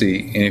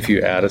frequency? And if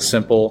you add a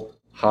simple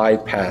high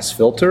pass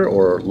filter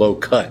or low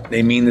cut,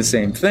 they mean the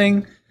same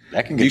thing.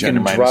 That can get you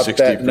can drop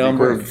that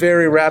number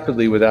very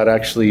rapidly without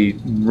actually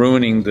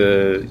ruining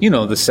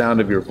the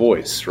sound of your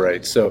voice,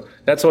 right? So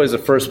that's always the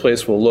first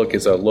place we'll look,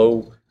 is a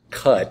low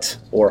cut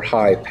or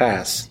high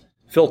pass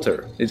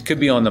filter. It could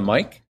be on the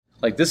mic.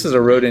 Like this is a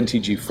Rode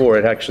NTG4.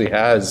 It actually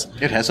has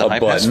a high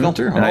pass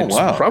filter. And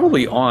it's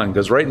probably on,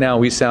 because right now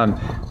we sound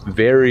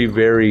very,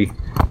 very,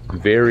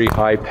 very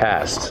high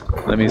passed.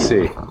 Let me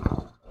see.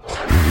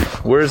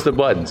 Where's the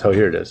buttons? Oh,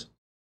 here it is.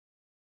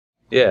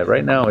 Yeah,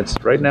 right now it's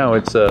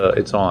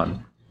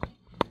on.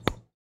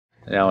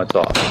 Now it's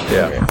off.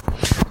 Yeah. Okay.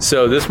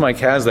 So this mic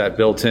has that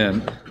built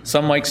in.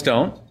 Some mics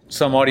don't.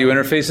 Some audio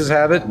interfaces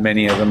have it.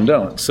 Many of them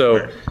don't.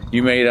 So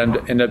you may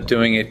end up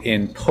doing it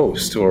in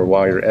post or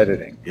while you're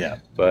editing. Yeah.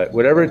 But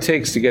whatever it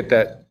takes to get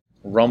that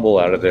rumble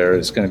out of there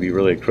is going to be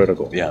really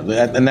critical. Yeah,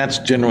 and that's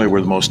generally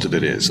where most of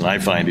it is. And I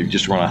find if you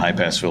just run a high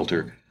pass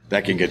filter,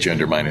 that can get you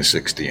under minus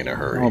 60 in a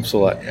hurry. Helps a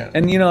lot. Yeah.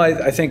 And,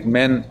 I think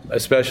men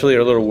especially are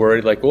a little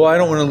worried, like, well, I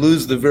don't want to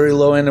lose the very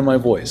low end of my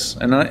voice.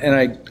 And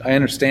I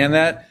understand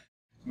that.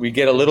 We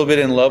get a little bit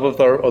in love with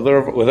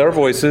our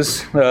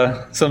voices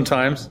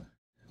sometimes.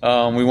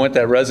 We want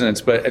that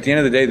resonance. But at the end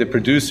of the day, the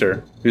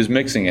producer who's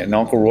mixing it, and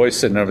Uncle Roy's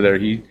sitting over there,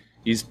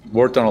 he's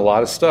worked on a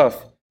lot of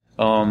stuff.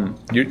 Do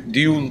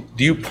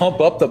you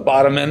pump up the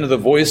bottom end of the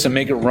voice and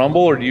make it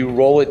rumble, or do you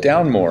roll it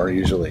down more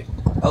usually?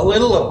 A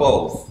little of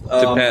both.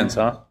 Depends,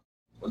 huh?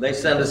 When they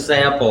send a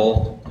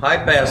sample,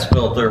 high-pass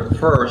filter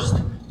first,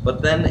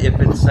 but then if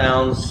it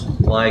sounds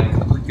like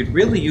we could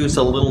really use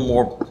a little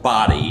more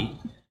body,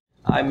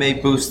 I may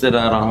boost it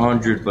at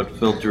 100, but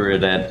filter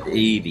it at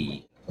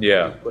 80.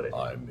 Yeah.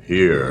 I'm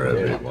here,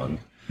 everyone.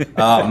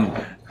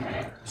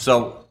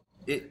 So,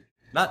 if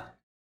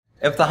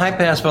the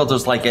high-pass filter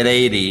is like at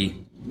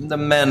 80, the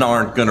men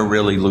aren't going to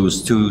really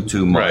lose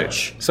too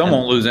much. Right. Some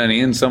won't lose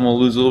any, and some will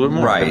lose a little bit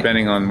more,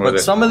 depending on where.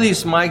 But some of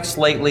these mics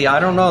lately, I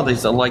don't know.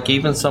 These are like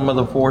even some of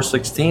the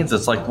 416s.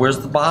 It's like, where's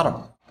the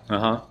bottom?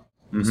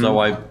 Mm-hmm. So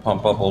I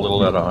pump up a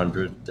little at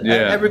 100. Yeah.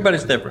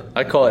 Everybody's different.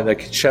 I call it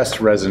like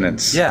chest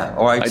resonance. Yeah.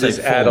 Or I just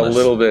add a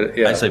little bit.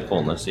 Yeah. I say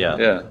fullness. Yeah.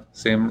 Yeah.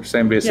 Same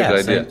basic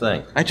idea. Same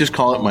thing. I just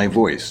call it my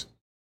voice.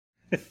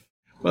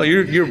 Well,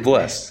 you're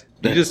blessed.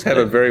 You just have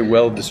a very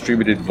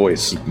well-distributed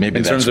voice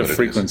in terms of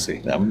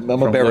frequency. I'm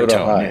a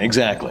baritone.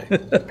 Exactly.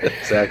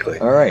 Exactly.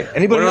 All right.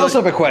 Anybody else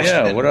have a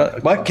question? Yeah.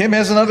 What? Kim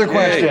has another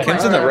question. Hey,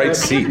 Kim's in the right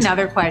seat.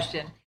 Another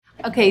question.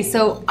 Okay,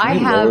 so I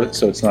have. It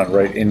so it's not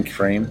right in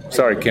frame.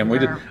 Sorry, Kim.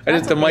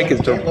 The mic is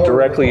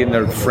directly in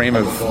the frame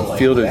of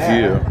field of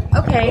view.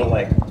 Okay.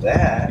 Like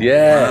that.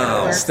 Yes.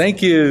 Wow.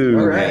 Thank you.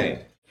 All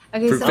right.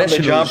 Okay,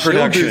 Professional job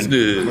production.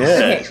 Business.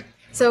 Yes. Okay.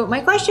 So my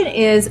question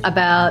is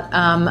about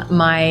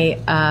my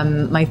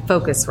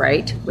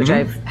Focusrite, which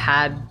I've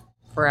had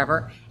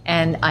forever,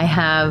 and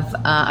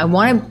I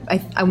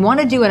want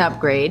to do an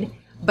upgrade,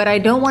 but I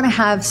don't want to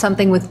have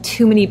something with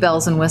too many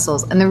bells and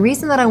whistles. And the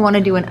reason that I want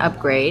to do an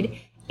upgrade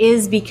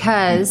is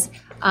because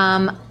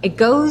it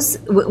goes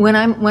when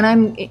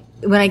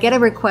I get a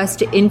request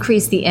to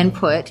increase the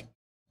input,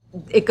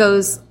 it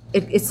goes.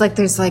 It's like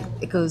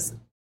it goes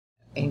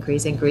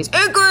increase.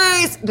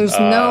 There's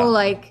no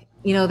like.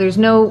 There's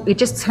no. It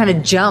just kind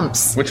of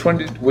jumps. Which one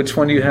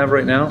do you have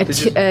right now? A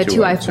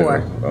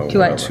 2i4.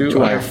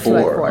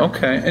 2i4.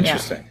 Okay,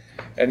 interesting. Yeah.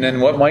 And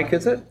then what mic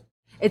is it?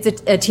 It's a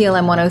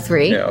TLM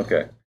 103. Yeah.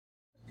 Okay.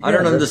 I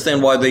don't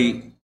understand why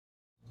the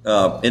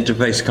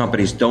interface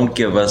companies don't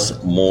give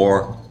us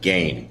more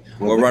gain.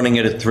 We're running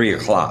it at 3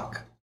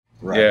 o'clock.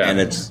 Right. Yeah. And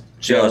it's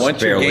just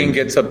once barely. Your gain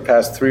gets up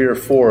past 3 or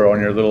 4 on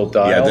your little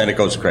dial. Yeah, then it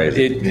goes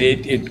crazy.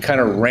 It kind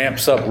of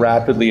ramps up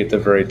rapidly at the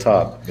very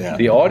top. Yeah.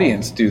 The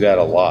audience do that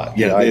a lot.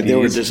 Yeah, they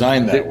were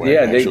designed that way.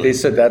 Yeah, they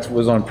said that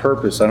was on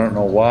purpose. I don't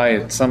know why.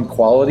 It's some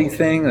quality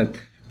thing.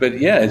 But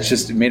yeah,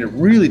 it made it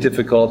really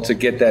difficult to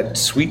get that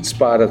sweet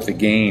spot of the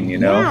gain,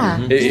 Yeah.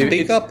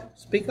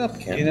 Speak up,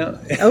 Ken.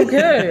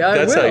 Okay,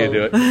 that's how you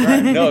do it.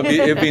 No,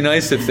 it'd be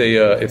nice if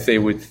they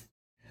would.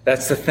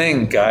 That's the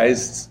thing,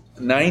 guys.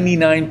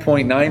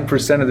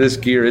 99.9% of this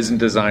gear isn't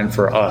designed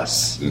for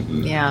us.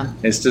 Mm-hmm. Yeah,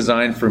 it's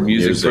designed for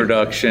music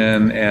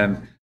production,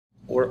 and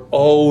we're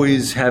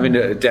always having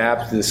to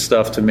adapt this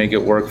stuff to make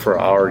it work for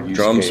our use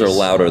Drums case. are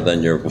louder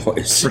than your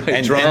voice. Right.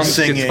 And Drums,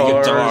 singing,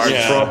 guitars,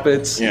 yeah.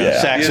 trumpets,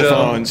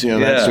 saxophones,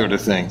 that sort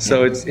of thing.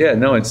 So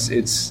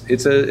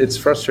it's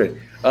frustrating.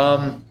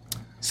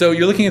 So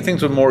you're looking at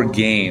things with more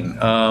gain.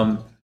 The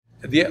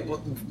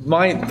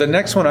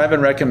next one I've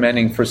been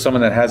recommending for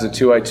someone that has a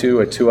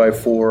 2i2, a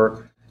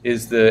 2i4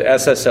 is the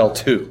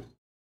SSL2,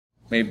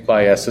 made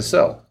by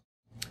SSL.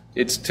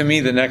 It's to me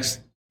the next.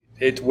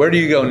 Where do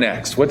you go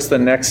next? What's the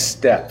next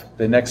step?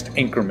 The next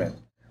increment?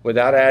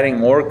 Without adding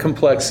more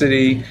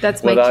complexity.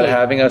 That's my without key.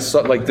 having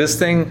like this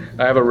thing.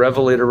 I have a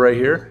Revelator right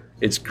here.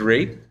 It's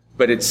great,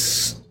 but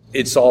it's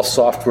all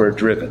software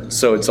driven,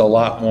 so it's a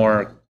lot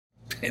more.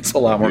 It's a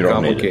lot more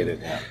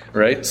complicated,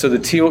 right? So the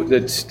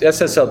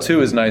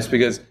SSL2 is nice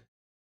because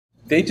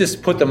they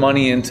just put the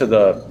money into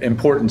the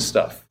important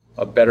stuff: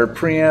 a better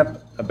preamp,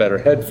 a better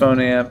headphone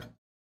amp,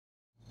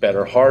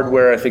 better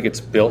hardware. I think it's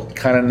built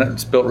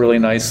really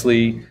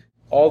nicely.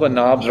 All the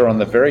knobs are on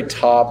the very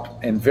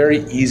top and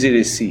very easy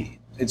to see.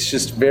 It's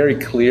just very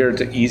clear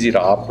easy to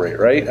operate,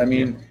 right? I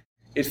mean,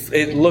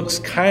 it looks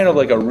kind of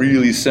like a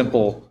really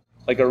simple.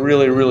 Like a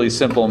really, really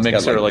simple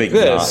mixer like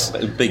this.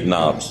 Big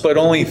knobs. But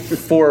only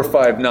 4 or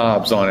 5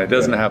 knobs on it. It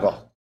doesn't have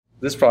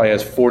this probably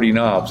has 40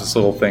 knobs, this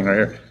little thing right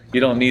here. You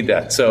don't need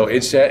that. So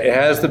it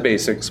has the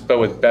basics, but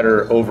with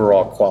better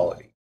overall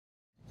quality.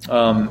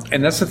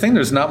 And that's the thing.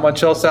 There's not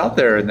much else out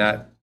there in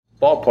that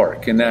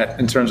ballpark,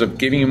 in terms of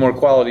giving you more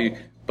quality,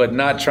 but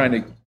not trying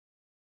to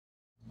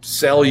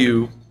sell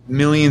you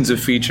millions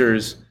of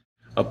features.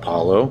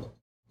 Apollo,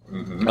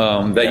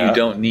 that you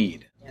don't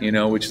need.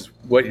 Which is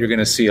what you're going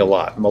to see a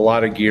lot. A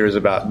lot of gear is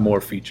about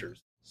more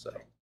features. So,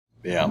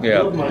 yeah.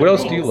 What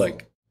else do you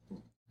like?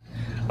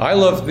 I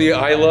love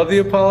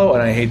the Apollo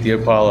and I hate the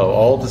Apollo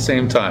all at the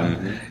same time.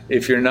 Mm-hmm.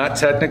 If you're not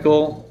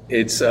technical,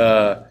 it's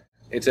a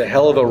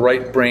hell of a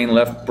right brain,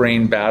 left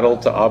brain battle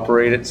to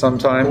operate it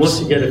sometimes. Once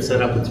you get it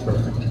set up, it's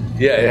perfect.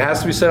 Yeah, it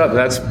has to be set up.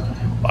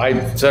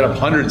 I set up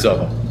hundreds of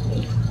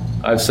them.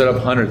 I've set up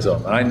hundreds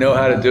of them, and I know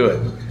how to do it.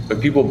 But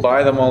people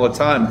buy them all the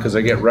time because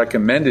they get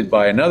recommended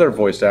by another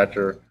voice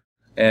actor,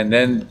 and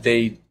then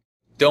they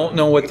don't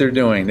know what they're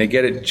doing. They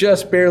get it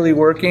just barely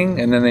working,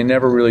 and then they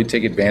never really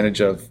take advantage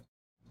of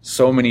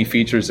so many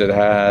features it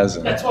has.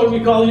 That's why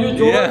we call you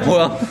George. Yeah,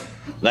 well,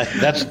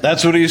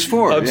 that's what he's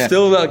for. I'm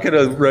still not going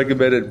to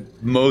recommend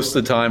it most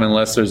of the time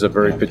unless there's a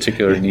very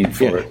particular need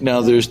for it.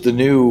 Now, there's the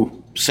new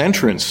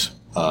Centrance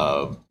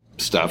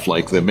stuff,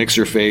 like the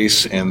Mixer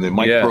Face and the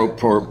Mic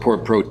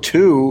Pro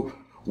 2,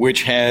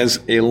 which has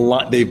a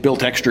lot. They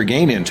built extra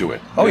gain into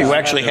it. Oh, you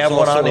actually have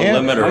one on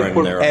hand, limiter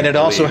in there, and it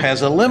also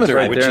has a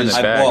limiter, which is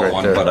I bought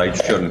one, but I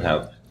shouldn't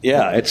have.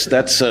 Yeah,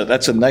 that's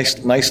a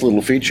nice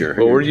little feature.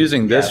 Well, we're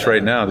using this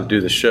right now to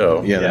do the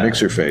show. Yeah, the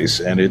Mixer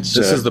Face, and this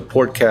is the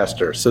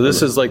Portcaster. So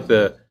this is like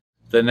the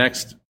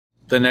next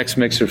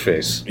Mixer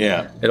Face.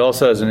 Yeah, it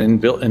also has an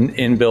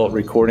inbuilt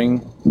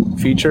recording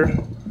feature.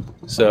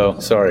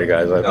 So sorry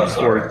guys,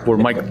 we're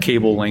mic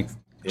cable length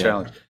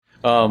challenge.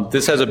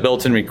 This has a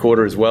built-in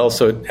recorder as well,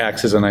 so it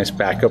acts as a nice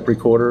backup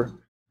recorder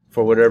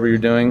for whatever you're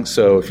doing.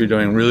 So if you're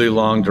doing really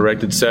long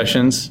directed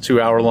sessions,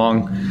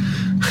 2-hour-long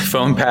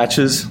phone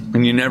patches,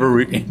 and you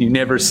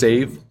never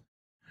save,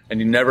 and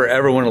you never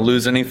ever want to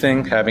lose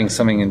anything, having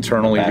something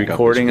internally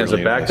recording as a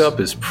backup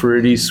is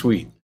pretty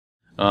sweet.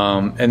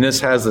 And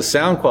this has the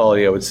sound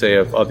quality, I would say,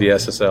 of the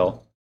SSL,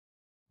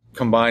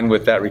 combined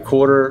with that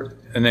recorder,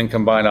 and then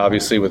combined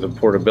obviously with the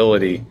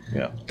portability.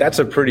 Yeah, that's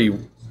a pretty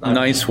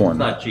nice one. It's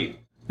not cheap.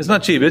 It's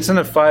not cheap. It's in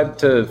the $500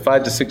 to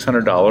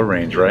 $600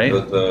 range, right?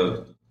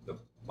 The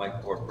Mic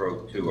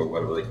Pro 2 or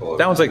whatever they call it.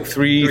 That one's like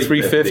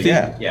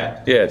 $350.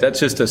 Yeah.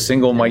 That's just a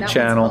single mic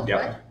channel.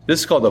 Yeah.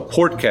 This is called the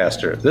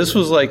Portcaster.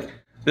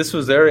 This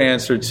was their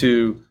answer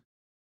to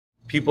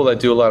people that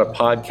do a lot of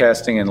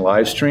podcasting and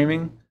live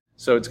streaming.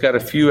 So it's got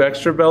a few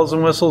extra bells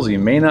and whistles you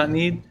may not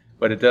need,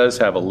 but it does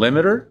have a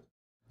limiter,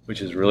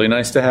 which is really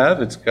nice to have.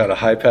 It's got a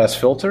high pass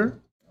filter.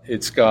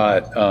 It's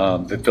got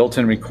the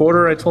built-in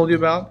recorder I told you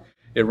about.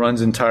 It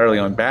runs entirely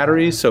on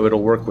batteries, so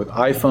it'll work with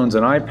iPhones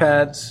and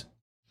iPads.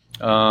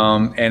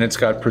 And it's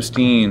got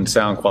pristine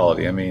sound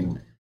quality. I mean,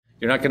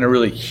 you're not going to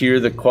really hear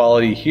the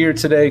quality here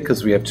today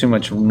because we have too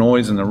much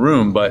noise in the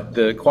room, but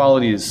the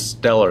quality is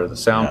stellar. The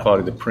sound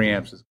quality, the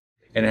preamps,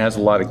 and it has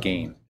a lot of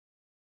gain.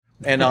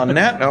 And on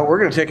that note, we're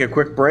going to take a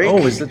quick break.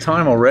 Oh, is the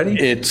time already?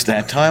 It's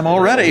that time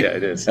already. Yeah,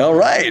 it is. All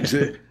right.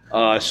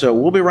 So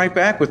we'll be right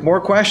back with more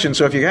questions.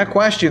 So if you got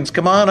questions,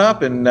 come on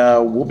up, and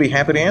we'll be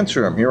happy to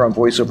answer them here on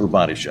VoiceOver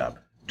Body Shop.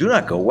 Do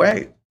not go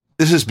away.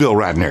 This is Bill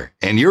Ratner,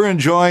 and you're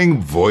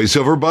enjoying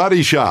VoiceOver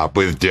Body Shop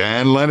with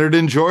Dan Leonard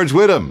and George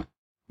Whittam.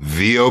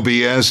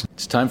 VOBS.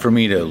 It's time for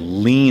me to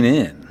lean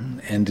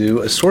in and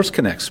do a Source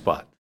Connect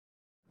spot.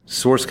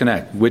 Source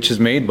Connect, which is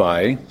made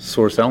by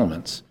Source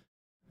Elements.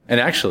 And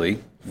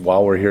actually,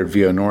 while we're here at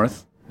VO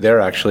North, they're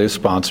actually a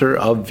sponsor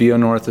of VO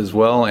North as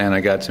well. And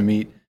I got to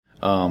meet,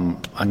 I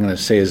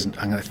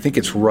think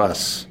it's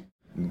Russ.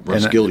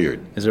 Russ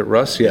Gilliard. Is it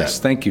Russ? Yes.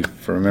 Yeah. Thank you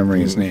for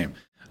remembering his name.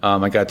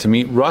 I got to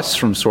meet Russ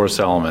from Source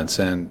Elements,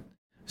 and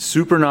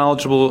super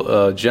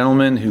knowledgeable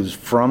gentleman who's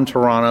from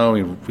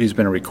Toronto. He's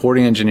been a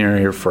recording engineer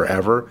here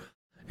forever,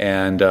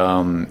 and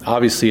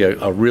obviously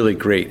a really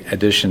great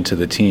addition to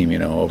the team.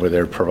 Over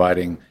there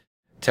providing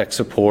tech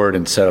support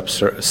and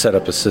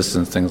setup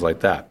assistance, things like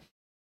that.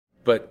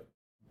 But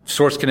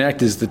Source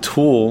Connect is the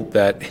tool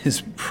that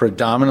is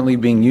predominantly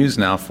being used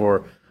now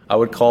for, I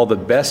would call, the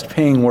best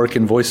paying work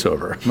in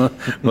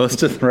voiceover.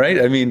 Most of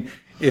right. I mean,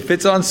 if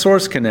it's on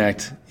Source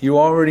Connect, you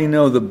already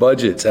know the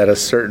budget's at a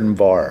certain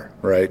bar,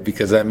 right?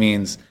 Because that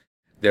means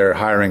they're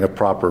hiring a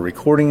proper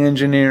recording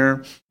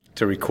engineer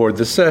to record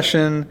the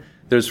session.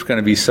 There's going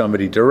to be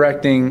somebody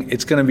directing.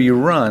 It's going to be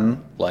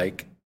run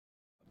like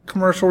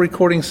commercial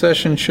recording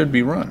session should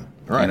be run.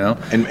 Right.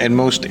 And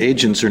most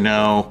agents are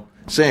now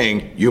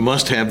saying you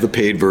must have the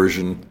paid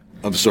version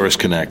of Source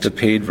Connect. The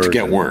paid version. To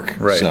get work.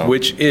 Right. So.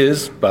 Which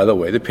is, by the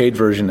way, the paid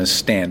version is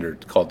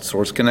standard, called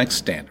Source Connect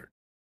Standard.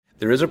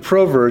 There is a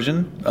pro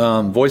version.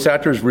 Voice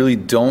actors really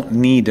don't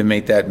need to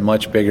make that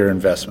much bigger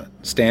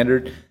investment.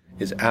 Standard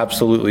is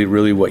absolutely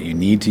really what you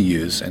need to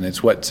use, and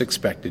it's what's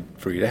expected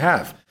for you to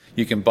have.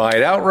 You can buy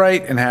it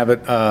outright and have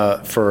it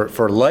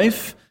for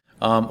life,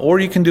 or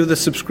you can do the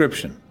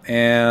subscription.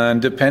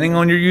 And depending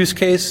on your use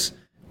case,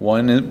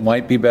 one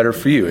might be better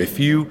for you. If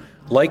you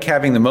like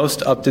having the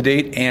most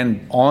up-to-date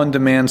and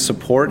on-demand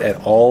support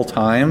at all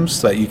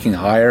times that you can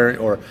hire,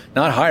 or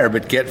not hire,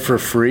 but get for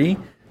free,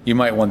 you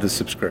might want the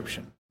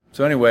subscription.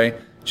 So anyway,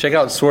 check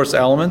out Source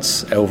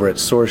Elements over at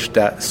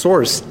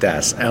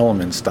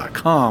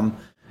source-elements.com,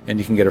 and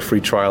you can get a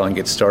free trial and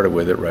get started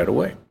with it right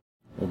away.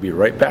 We'll be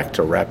right back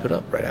to wrap it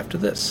up right after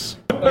this.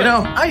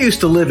 I used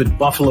to live in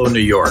Buffalo, New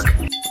York.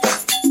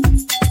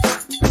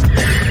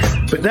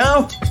 But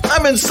now,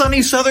 I'm in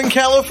sunny Southern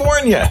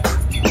California.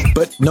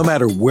 But no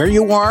matter where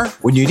you are,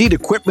 when you need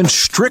equipment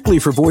strictly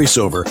for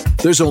voiceover,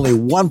 there's only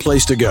one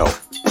place to go.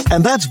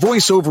 And that's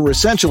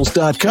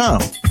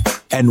voiceoveressentials.com.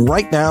 And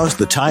right now is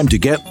the time to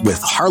get with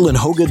Harlan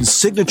Hogan's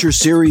signature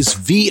series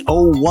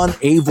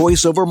VO1A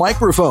voiceover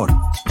microphone.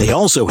 They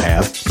also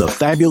have the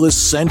fabulous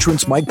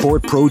Centrance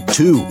MicPort Pro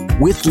 2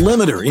 with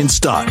limiter in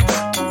stock.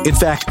 In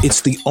fact, it's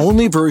the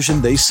only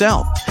version they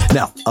sell.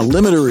 Now, a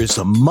limiter is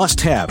a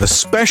must-have,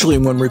 especially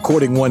when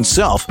recording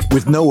oneself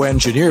with no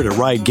engineer to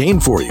ride gain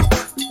for you.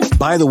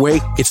 By the way,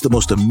 it's the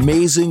most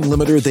amazing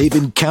limiter they've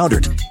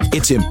encountered.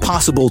 It's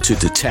impossible to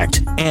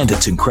detect, and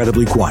it's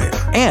incredibly quiet.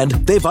 And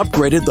they've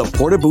upgraded the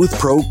Portabooth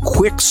Pro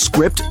Quick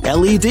Script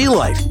LED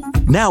light.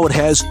 Now it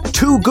has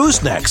 2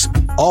 goosenecks,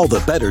 all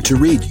the better to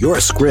read your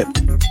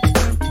script.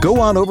 Go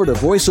on over to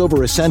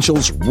VoiceOver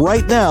Essentials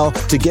right now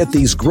to get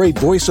these great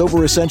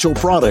VoiceOver Essential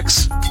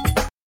products.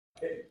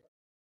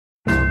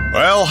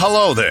 Well,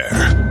 hello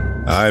there.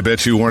 I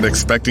bet you weren't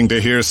expecting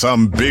to hear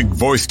some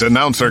big-voiced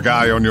announcer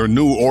guy on your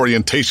new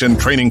orientation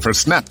training for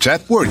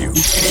Snapchat, were you?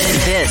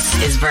 This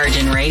is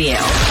Virgin Radio.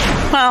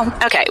 Well,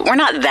 okay, we're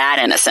not that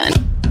innocent.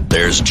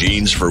 There's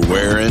jeans for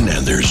wearing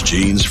and there's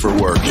jeans for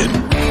working.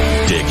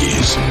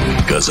 Dickies,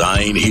 because I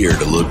ain't here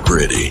to look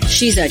pretty.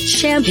 She's a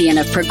champion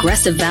of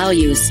progressive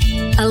values,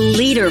 a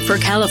leader for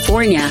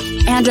California,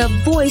 and a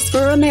voice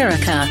for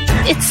America.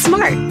 It's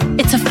smart.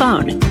 It's a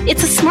phone.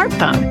 It's a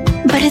smartphone.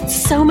 But it's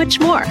so much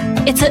more.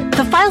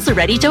 The files are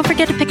ready. Don't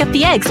forget to pick up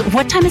the eggs.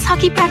 What time is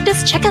hockey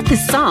practice? Check out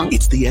this song.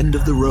 It's the end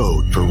of the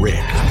road for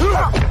Rick.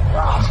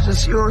 It's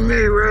just you and me,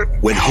 Rick.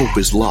 When hope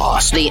is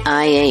lost. The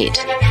i8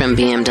 from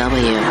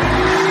BMW.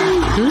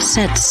 Who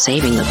said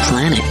saving the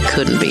planet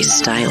couldn't be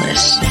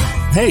stylish?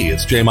 Hey,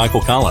 it's J.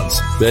 Michael Collins.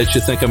 Bet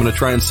you think I'm going to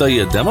try and sell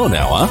you a demo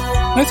now, huh?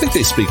 I think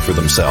they speak for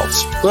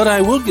themselves. But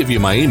I will give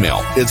you my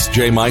email. It's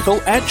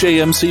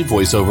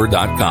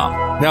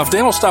jmichael@jmcvoiceover.com. Now, if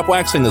Dan will stop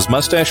waxing his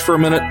mustache for a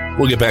minute,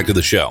 we'll get back to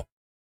the show.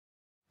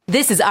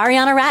 This is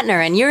Ariana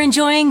Ratner, and you're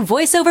enjoying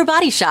VoiceOver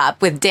Body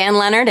Shop with Dan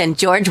Leonard and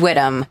George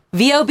Whittam.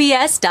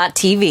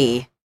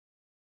 VOBS.TV.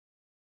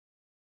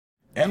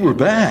 And we're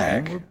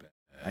back.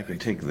 I can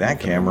take that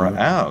camera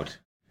out.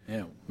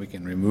 Yeah, we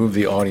can remove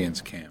the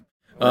audience cam.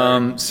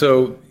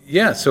 So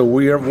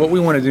what we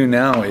want to do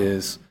now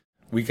is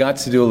we got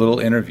to do a little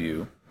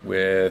interview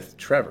with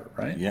Trevor,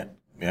 right? Yeah,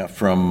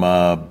 from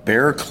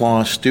Bear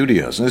Claw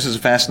Studios. And this is a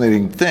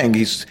fascinating thing.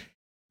 It's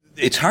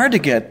hard to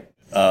get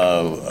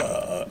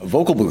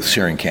vocal booths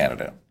here in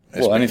Canada.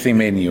 Well, anything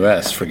made in the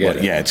U.S., forget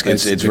it. Yeah, it's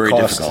very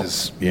difficult.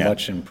 Is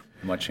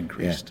much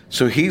increased. Yeah.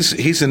 So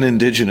he's an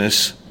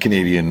Indigenous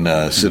Canadian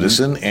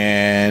citizen,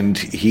 and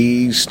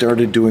he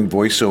started doing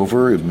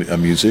voiceover, a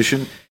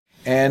musician,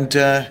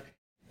 and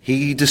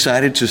he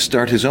decided to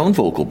start his own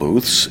vocal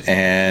booths,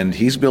 and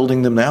he's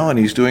building them now, and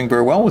he's doing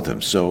very well with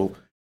them. So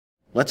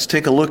let's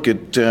take a look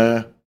at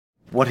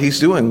what he's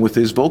doing with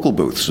his vocal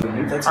booths. All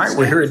right,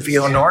 we're here at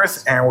VO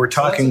North, and we're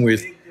talking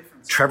with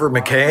Trevor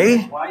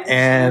McKay,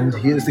 and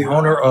he is the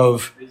owner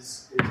of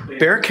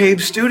Bear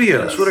Cave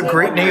Studios. What a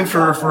great name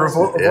for a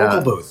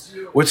vocal booth.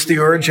 What's the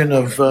origin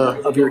of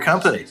your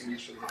company?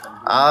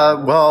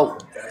 Well,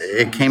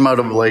 it came out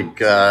of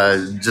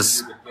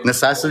just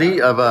necessity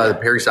of the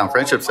Perry Sound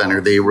Friendship Center.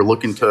 They were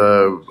looking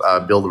to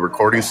build a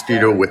recording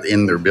studio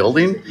within their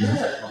building.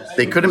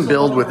 They couldn't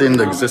build within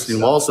the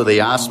existing walls, so they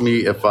asked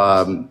me if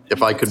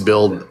I could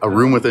build a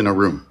room within a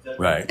room.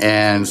 Right.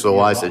 And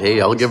so I said,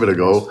 "Hey, I'll give it a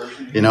go."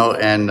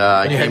 And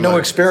you had no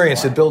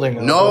experience at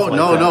building.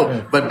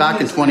 No. But back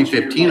in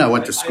 2015, I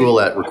went to school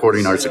at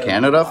Recording Arts of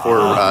Canada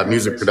for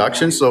music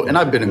production. And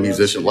I've bbeen a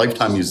musician,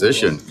 lifetime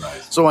musician.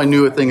 So I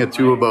knew a thing or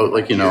two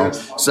about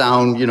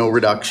sound,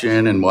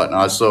 reduction and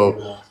whatnot.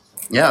 So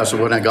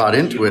when I got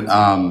into it,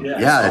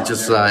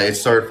 it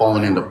started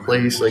falling into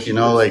place.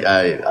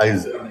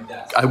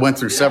 I went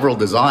through several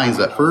designs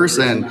at first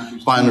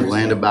and finally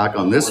landed back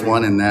on this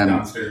one, and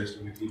then so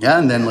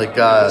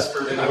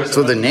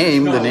the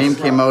name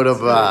came out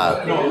of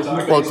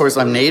of course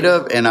I'm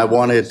Native, and I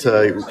wanted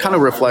to kind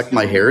of reflect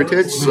my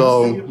heritage.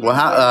 So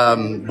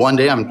one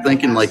day I'm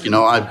thinking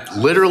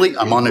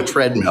I'm on a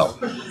treadmill.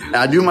 And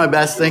I do my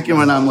best thinking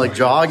when I'm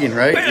jogging,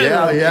 right?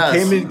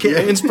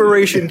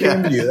 Inspiration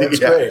came to you. That's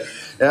great.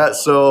 Yeah,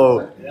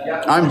 so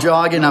I'm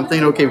jogging. I'm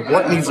thinking, okay,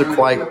 what needs a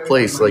quiet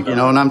place?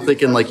 And I'm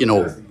thinking,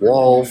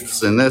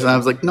 wolves and this. And I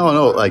was like,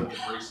 no,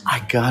 I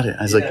got it.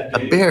 I was like, a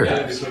bear.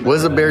 What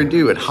does a bear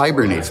do? It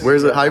hibernates. Where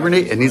does it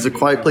hibernate? It needs a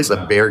quiet place, a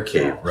bear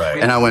cave. Right.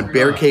 And I went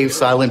Bear Cave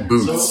Silent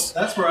Booths.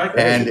 That's where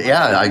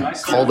I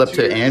called up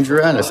to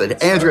Andrea and I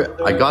said, Andrea,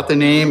 I got the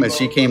name. And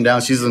she came down.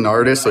 She's an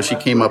artist, so she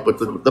came up with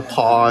the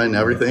paw and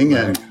everything.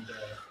 And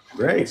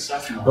great.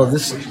 Well,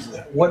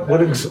 what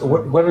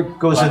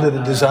goes into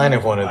the design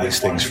of one of these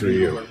things for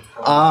you?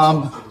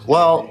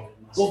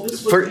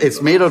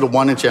 It's made out of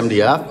 1-inch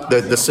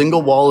MDF. The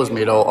single wall is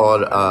made out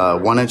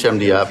of 1-inch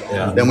MDF.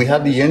 Yeah. Then we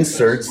have the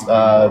inserts.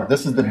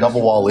 This is the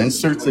double wall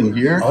inserts in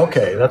here.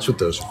 Okay, that's what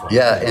those are for.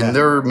 Yeah, and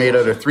they're made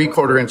out of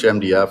 3/4-inch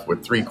MDF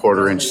with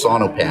 3/4-inch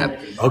Sonopan.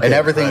 Okay, and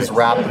everything's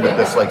wrapped with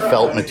this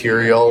felt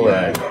material.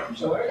 Right.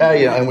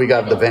 And we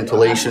got the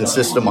ventilation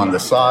system on the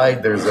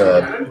side. There's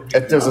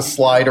a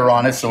slider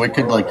on it, so it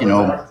could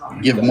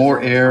give more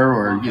air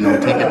or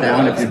take it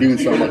down if you're doing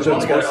something. So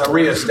it's got a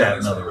rheostat,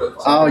 in other words.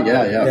 Oh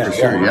yeah, for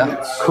sure.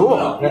 Yeah.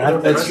 Cool.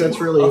 That's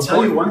really important. I'll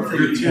tell you one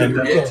thing.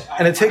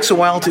 And it takes a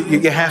while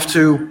you have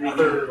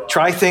to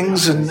try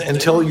things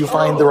until you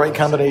find the right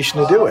combination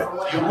to do it.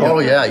 Oh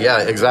yeah,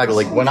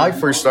 exactly. When I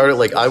first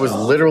started, I was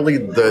literally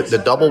the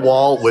double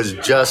wall was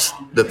just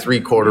the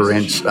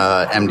 3/4-inch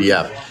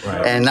MDF,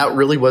 right. And that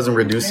really wasn't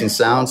reducing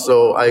sound.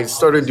 So I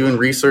started doing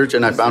research,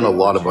 and I found a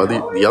lot of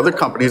the other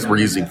companies were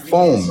using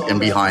foam in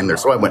behind there.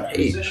 So I went,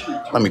 hey,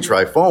 let me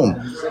try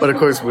foam. But of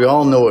course, we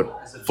all know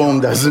foam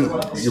doesn't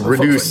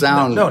reduce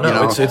sound. No,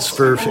 it's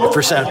for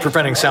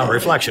preventing sound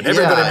reflection.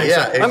 Everybody makes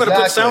that. I'm going to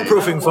put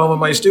soundproofing foam in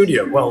my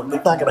studio. Well,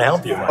 it's not going to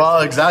help you.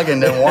 Well, exactly.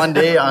 And then one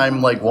day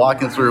I'm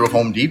walking through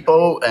Home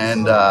Depot,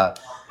 and a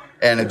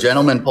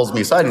gentleman pulls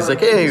me aside. He's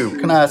like, hey,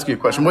 can I ask you a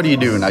question? What do you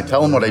do? And I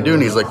tell him what I do,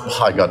 and he's like,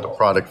 I got the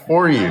product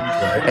for you.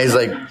 And he's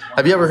like,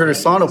 have you ever heard of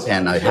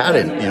Sonopan? I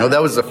hadn't.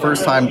 That was the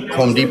first time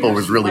Home Depot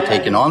was really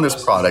taking on this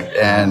product.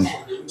 And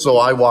so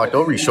I walked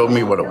over, he showed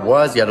me what it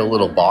was. He had a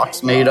little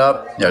box made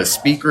up, he had a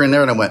speaker in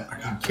there, and I went, are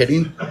you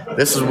kidding?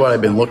 This is what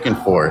I've been looking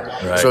for.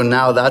 Right. So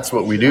now that's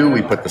what we do.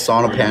 We put the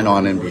Sonopan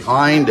on in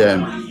behind,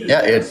 and we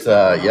get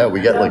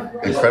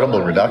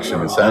incredible reduction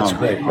in sound. That's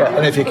great. Yeah,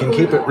 and if you can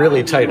keep it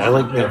really tight, I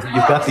like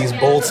you've got these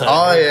bolts on.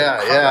 Oh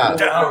yeah.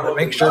 Down to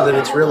make sure that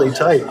it's really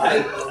tight.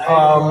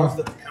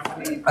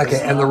 Okay,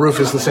 and the roof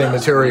is the same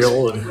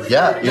material.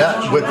 Yeah.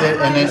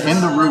 And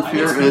in the roof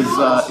here is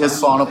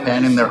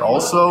Sonopan in there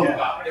also,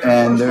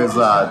 and there's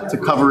to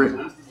cover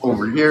it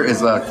over here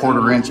is a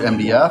 1/4-inch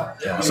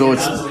MDF. Yeah. So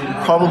it's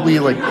probably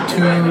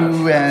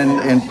 2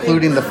 and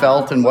including the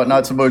felt and whatnot,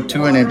 it's about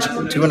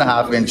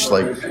 2.5-inch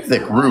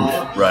thick roof.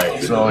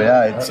 Right. So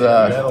it's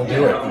that'll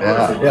do it.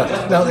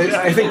 Yeah. Now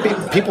I think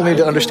people need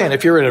to understand,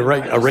 if you're in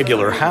a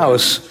regular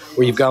house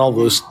where you've got all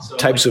those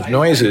types of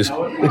noises,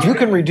 if you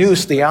can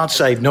reduce the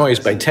outside noise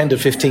by 10 to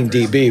 15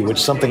 dB, which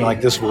something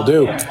like this will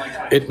do,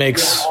 it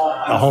makes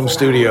a home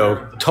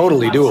studio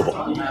totally doable.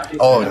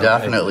 Oh,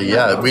 definitely,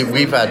 yeah.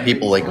 We've had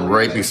people like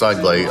right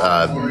beside like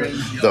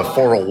the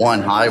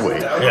 401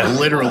 highway. Yeah.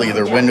 Literally,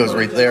 their windows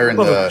right there, and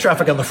the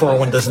traffic on the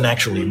 401 doesn't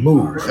actually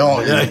move.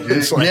 Oh, yeah, you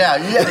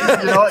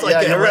know,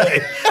 you're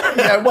right.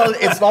 Yeah, well,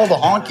 it's all the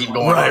honking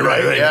going on,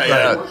 right?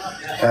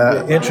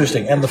 Yeah.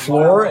 Interesting. And the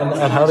floor,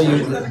 and how do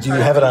you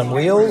have it on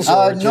wheels?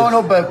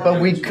 No, but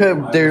we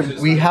could.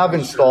 We have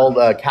installed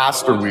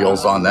caster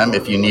wheels on them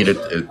if you need it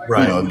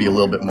to be a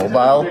little bit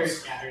mobile.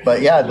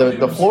 But yeah,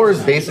 the floor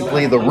is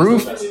basically the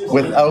roof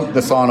without the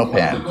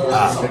sonopan.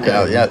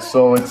 Okay. Yeah.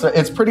 So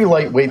it's pretty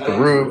lightweight. The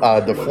roof,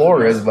 the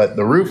floor is, but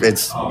the roof,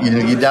 it's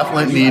you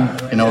definitely need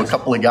a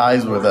couple of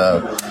guys with a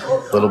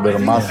little bit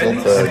of muscle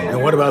to.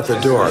 And what about the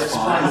door?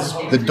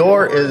 The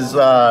door is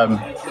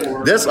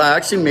this. I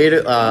actually made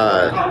it.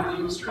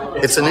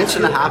 It's 1.5 inches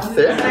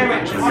thick.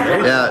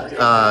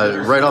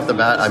 Yeah. Right off the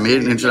bat, I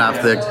made it 1.5 inches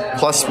thick.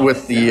 Plus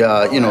with the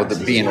the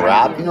being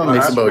wrapped, it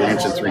makes about 1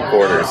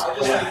 3/4 inches.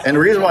 And the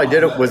reason why I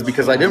did it was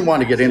because I didn't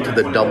want to get into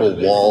the double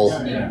wall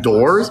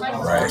doors.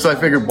 Right. So I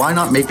figured, why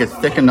not make it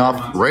thick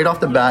enough right off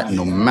the bat,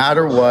 no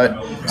matter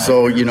what.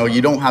 So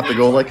you don't have to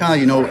go like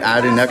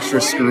add an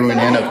extra screwing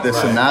in of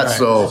this and that. Right.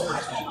 So.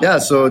 Yeah,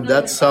 so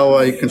that's how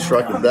I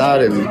constructed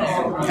that,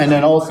 and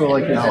then also I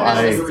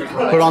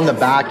put on the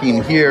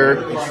backing here,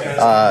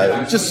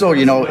 just so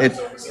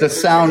the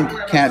sound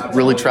can't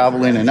really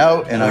travel in and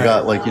out, and I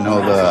got the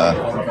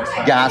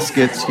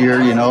gaskets here,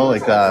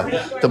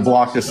 to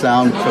block the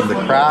sound from the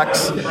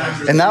cracks,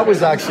 and that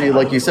was actually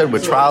like you said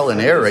with trial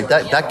and error, right?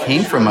 That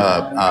came from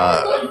a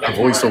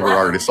voiceover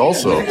artist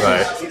also.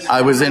 Right.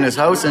 I was in his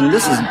house, and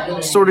this is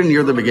sort of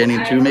near the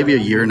beginning too, maybe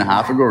 1.5 years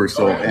ago or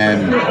so,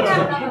 and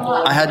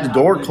I had the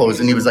door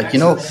closed, and he was like,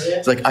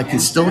 it's like I can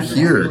still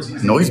hear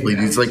nosebleed.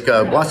 He's like,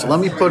 watch,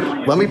 let me put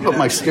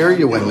my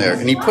stereo in there,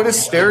 and he put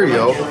his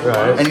stereo,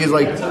 and he's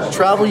like,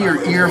 travel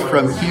your ear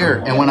from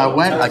here, and when I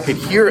went, I could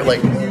hear it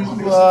like.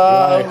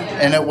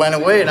 And it went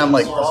away, and I'm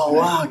like, oh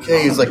wow,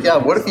 okay. He's like, yeah.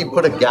 What if you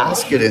put a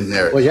gasket in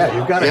there? Well, yeah,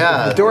 you've got to.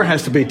 Yeah. The door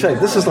has to be tight.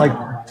 This is like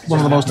one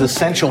of the most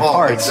essential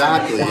parts.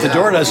 Exactly. If the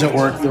door doesn't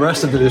work, the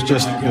rest of it is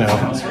just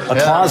a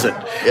closet.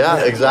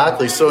 Yeah,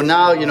 exactly. So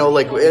now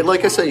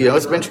like I said,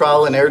 it's been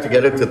trial and error to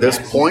get it to this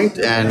point,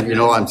 and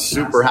I'm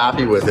super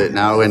happy with it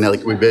now, and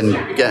we've been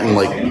getting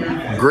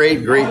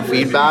great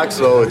feedback.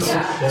 So it's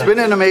been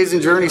an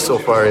amazing journey so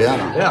far.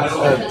 Yeah.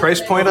 Yeah.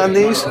 Price point on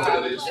these?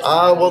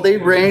 Well, they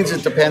range.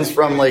 It depends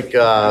from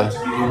our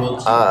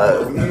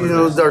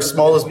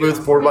smallest booth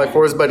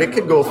 4x4s, but it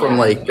could go from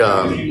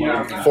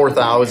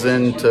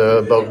 4,000 to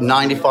about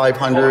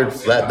 9,500.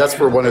 That's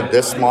for one of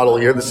this model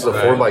here. This is a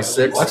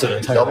 4x6. That's an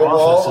entire double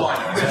wall.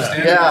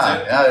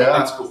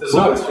 Yeah. Cool.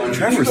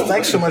 Trevor,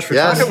 thanks so much for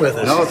talking with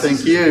us. No,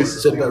 thank you.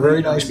 It's a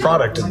very nice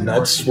product, and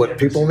that's what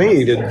people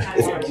need. And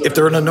if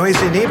they're in a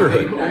noisy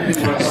neighborhood.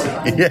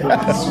 Yeah.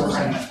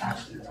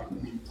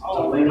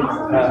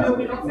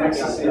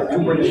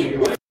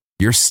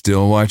 You're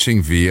still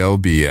watching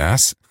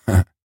VOBS?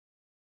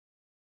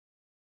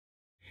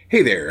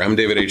 Hey there, I'm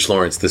David H.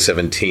 Lawrence, the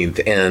 17th,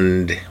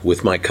 and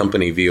with my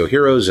company VO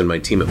Heroes and my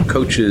team of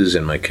coaches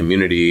and my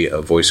community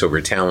of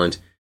voiceover talent,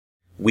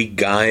 we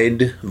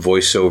guide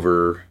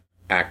voiceover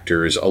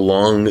actors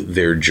along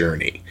their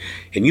journey.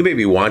 And you may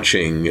be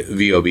watching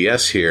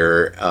VOBS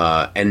here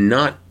and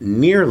not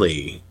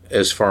nearly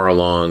as far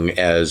along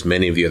as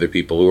many of the other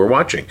people who are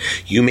watching.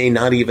 You may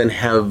not even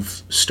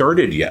have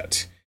started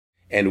yet.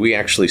 And we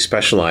actually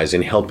specialize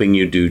in helping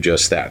you do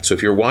just that. So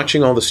if you're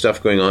watching all the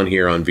stuff going on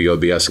here on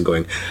VOBS and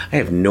going, I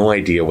have no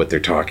idea what they're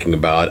talking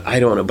about,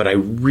 I don't know, but I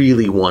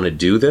really want to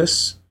do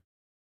this,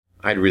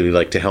 I'd really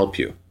like to help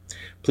you.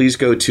 Please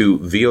go to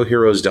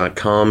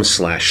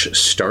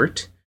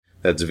voheroes.com/start.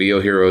 That's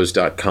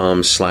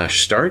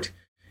voheroes.com/start.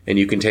 And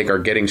you can take our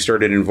Getting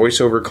Started in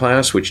Voiceover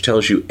class, which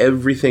tells you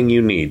everything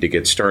you need to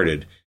get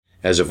started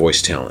as a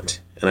voice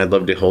talent. And I'd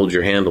love to hold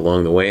your hand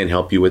along the way and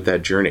help you with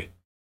that journey.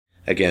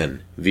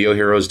 Again,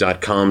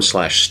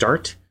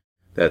 voheroes.com/start.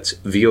 That's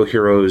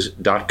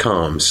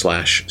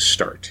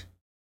voheroes.com/start.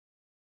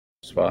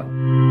 Spot.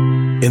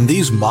 In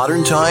these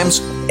modern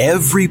times,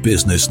 every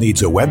business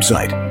needs a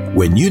website.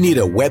 When you need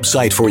a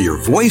website for your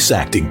voice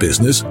acting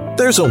business,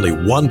 there's only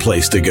one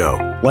place to go.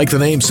 Like the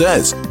name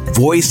says,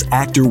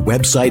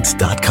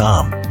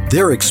 voiceactorwebsites.com.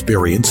 Their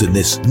experience in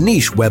this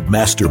niche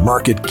webmaster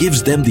market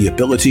gives them the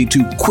ability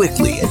to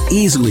quickly and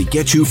easily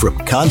get you from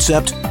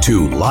concept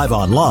to live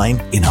online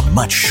in a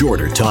much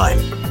shorter time.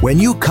 When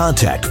you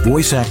contact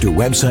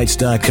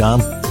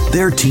voiceactorwebsites.com,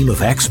 their team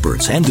of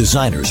experts and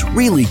designers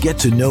really get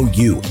to know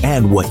you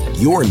and what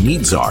your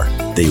needs are.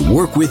 They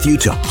work with you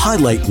to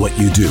highlight what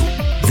you do.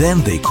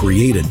 Then they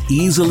create an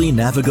easily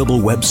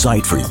navigable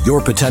website for your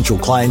potential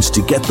clients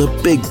to get the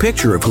big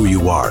picture of who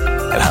you are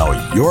and how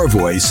your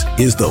voice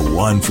is the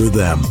one for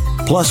them.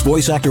 Plus,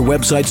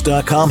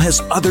 VoiceActorWebsites.com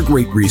has other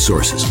great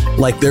resources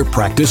like their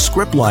practice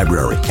script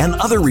library and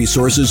other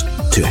resources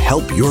to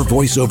help your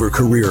voiceover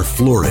career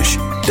flourish.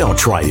 Don't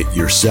try it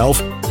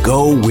yourself.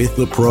 Go with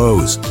the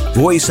pros.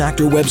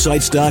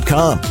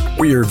 VoiceActorWebsites.com,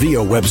 where your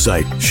VO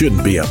website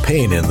shouldn't be a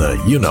pain in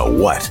the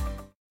you-know-what.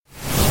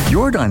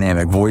 Your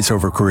dynamic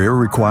voiceover career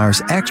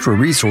requires extra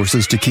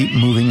resources to keep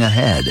moving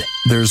ahead.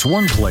 There's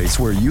one place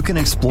where you can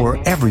explore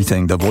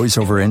everything the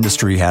voiceover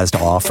industry has to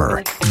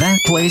offer. That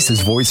place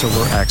is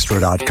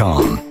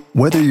VoiceOverExtra.com.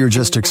 Whether you're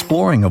just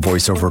exploring a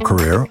voiceover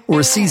career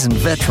or a seasoned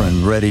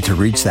veteran ready to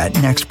reach that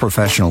next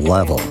professional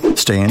level,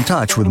 stay in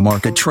touch with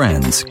market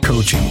trends,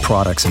 coaching,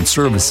 products, and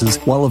services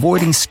while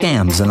avoiding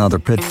scams and other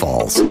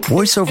pitfalls.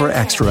 VoiceOver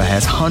Extra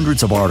has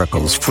hundreds of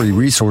articles, free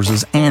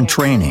resources, and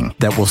training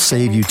that will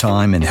save you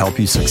time and help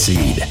you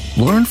succeed.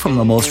 Learn from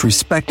the most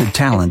respected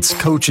talents,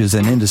 coaches,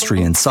 and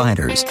industry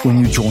insiders when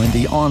you join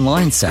the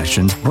online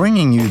sessions,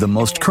 bringing you the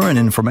most current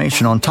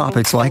information on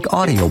topics like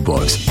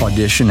audiobooks,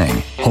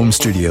 auditioning, home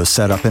studio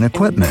setup and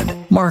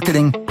equipment,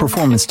 marketing,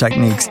 performance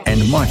techniques,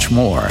 and much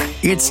more.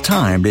 It's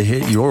time to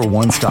hit your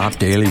one-stop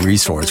daily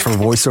resource for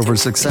voiceover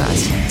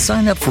success.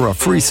 Sign up for a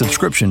free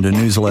subscription to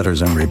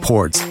newsletters and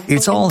reports.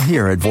 It's all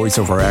here at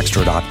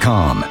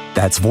VoiceOverExtra.com.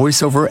 That's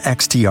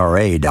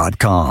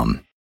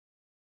VoiceOverExtra.com.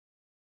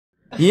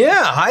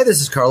 Yeah, hi,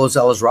 this is Carlos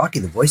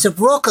Alazraqui, the voice of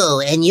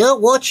Rocco, and you're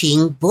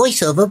watching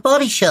VoiceOver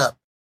Body Shop.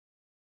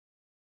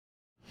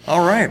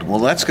 All right, well,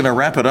 that's going to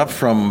wrap it up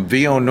from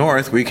VO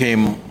North. We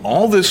came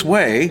all this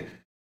way.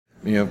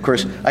 You know, of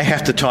course, I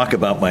have to talk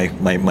about my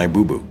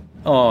boo-boo.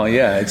 Oh,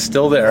 yeah, it's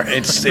still there.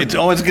 It's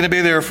going to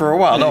be there for a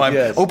while. No,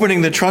 I'm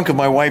opening the trunk of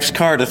my wife's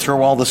car to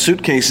throw all the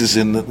suitcases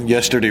in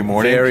yesterday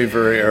morning. Very,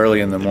 very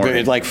early in the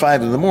morning. Like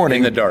 5 in the morning.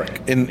 In the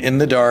dark. In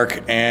the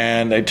dark,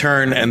 and I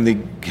turn, and the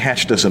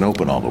hatch doesn't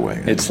open all the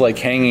way. It's like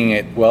hanging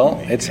it,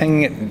 it's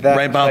hanging it that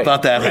right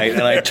about that height,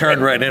 and I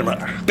turned right in,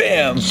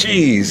 bam,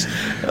 jeez.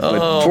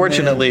 But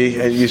fortunately,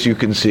 as you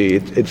can see,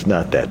 it's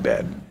not that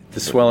bad. The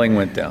swelling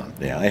went down.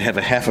 Yeah, I have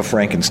half a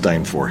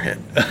Frankenstein forehead.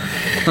 I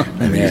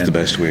think it's the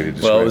best way to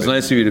describe it. Well, it was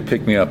nice of you to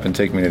pick me up and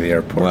take me to the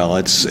airport. Well,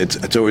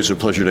 it's always a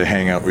pleasure to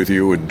hang out with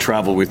you and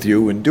travel with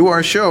you and do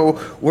our show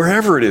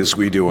wherever it is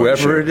we do our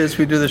show. Wherever it is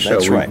we do the show,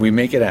 That's right. We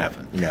make it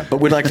happen. Yeah,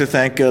 but we'd like to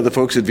thank the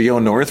folks at VO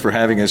North for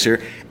having us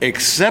here,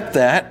 except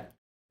that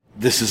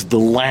this is the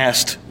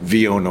last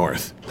VO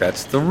North.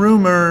 That's the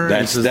rumor.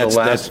 That's the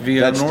last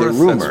VO North. The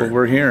rumor. That's what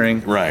we're hearing.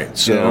 Right.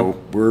 So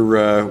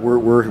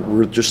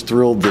we're just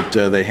thrilled that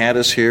they had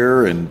us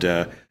here, and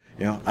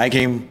I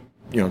came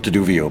to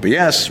do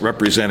VOBS,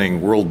 representing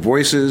World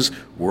Voices,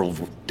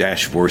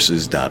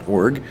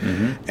 world-voices.org,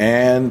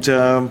 and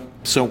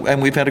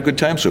we've had a good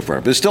time so far.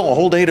 But there's still a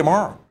whole day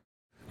tomorrow.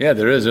 Yeah,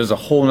 there is. There's a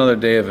whole other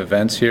day of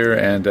events here,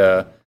 and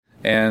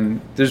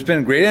there's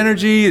been great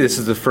energy. This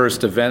is the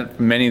first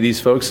event many of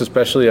these folks,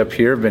 especially up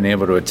here, have been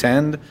able to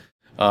attend.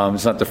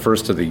 It's not the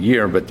first of the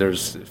year, but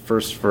there's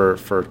first for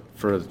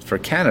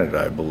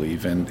Canada, I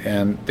believe,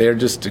 and they're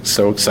just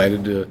so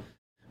excited to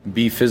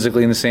be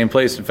physically in the same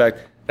place. In fact,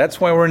 that's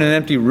why we're in an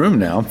empty room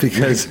now,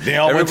 because they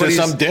all went to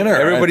some dinner.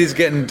 Everybody's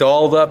getting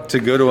dolled up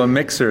to go to a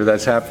mixer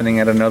that's happening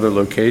at another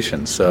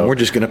location. So we're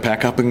just going to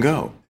pack up and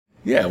go.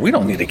 Yeah, we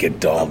don't need to get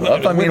dolled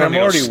up. I mean, I'm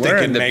already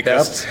wearing the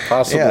best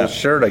possible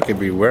shirt I could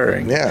be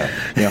wearing. Yeah.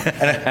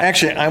 And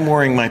actually, I'm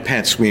wearing my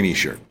Pat Sweeney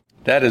shirt.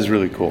 That is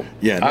really cool.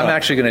 Yeah, I'm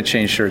actually going to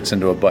change shirts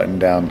into a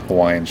button-down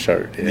Hawaiian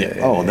shirt.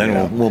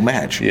 We'll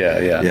match.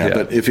 Yeah.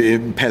 But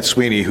if Pat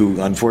Sweeney,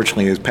 who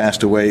unfortunately has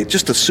passed away,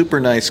 just a super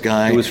nice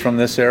guy. He was from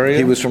this area?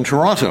 He was from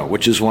Toronto,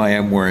 which is why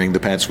I'm wearing the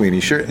Pat Sweeney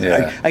shirt.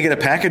 Yeah. I get a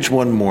package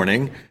one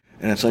morning,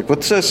 and it's like,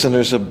 what's this? And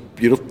there's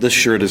this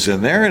shirt is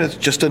in there, and it's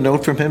just a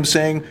note from him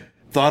saying,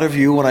 thought of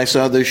you when I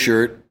saw this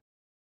shirt.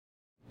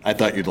 I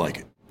thought you'd like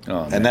it.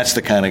 Oh, and that's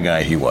the kind of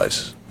guy he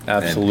was.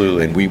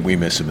 Absolutely. And we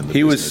miss him in the business.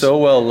 He was so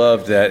well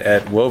loved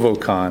at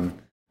WovoCon.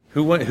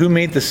 Who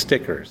made the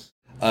stickers?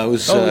 It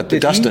was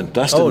Dustin.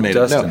 Dustin made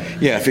Dustin. it. No.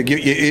 Yeah,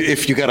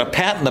 if you got a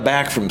pat in the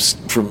back from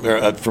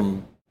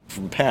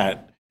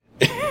Pat,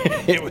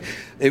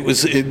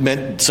 it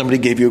meant somebody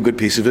gave you a good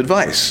piece of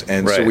advice.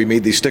 And so we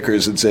made these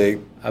stickers and say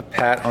a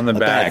pat on the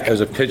back.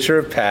 There's a picture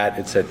of Pat.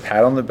 It said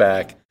pat on the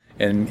back.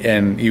 And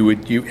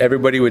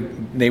everybody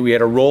we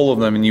had a roll of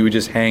them, and you would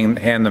just hand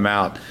them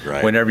out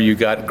whenever you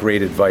got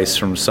great advice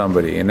from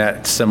somebody, and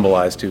that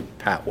symbolized who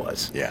Pat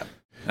was. Yeah,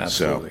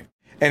 absolutely. So,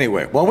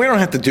 anyway, well, we don't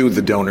have to do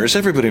the donors.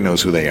 Everybody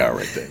knows who they are,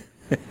 right there.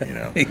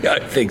 Yeah,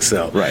 I think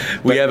so. Right.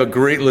 We have a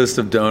great list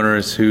of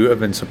donors who have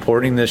been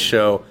supporting this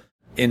show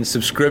in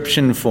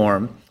subscription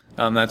form.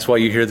 That's why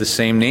you hear the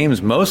same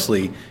names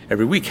mostly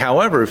every week.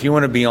 However, if you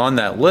want to be on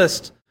that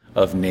list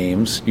of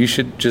names, you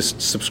should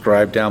just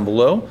subscribe down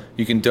below.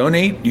 You can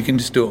donate. You can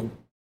just do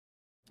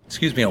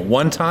a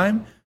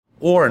one-time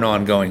or an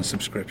ongoing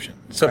subscription.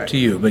 It's up to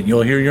you, but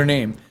you'll hear your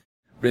name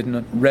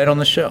read on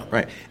the show.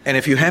 Right. And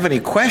if you have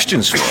any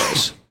questions for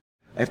us,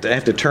 I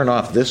have to turn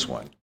off this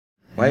one.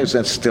 Why is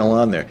that still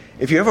on there?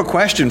 If you have a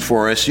question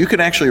for us, you can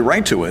actually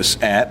write to us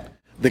at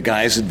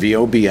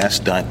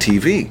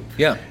theguys@vobs.tv.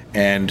 Yeah.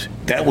 And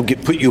that will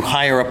put you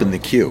higher up in the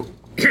queue.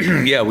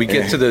 Yeah, we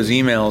get to those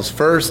emails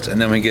first,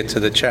 and then we get to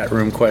the chat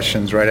room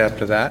questions right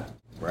after that.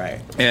 Right.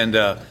 And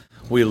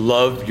We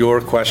love your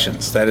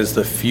questions. That is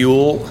the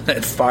fuel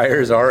that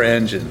fires our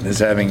engine, is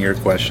having your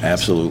questions.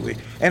 Absolutely.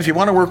 And if you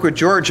want to work with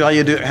George, all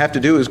you have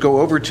to do is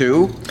go over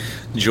to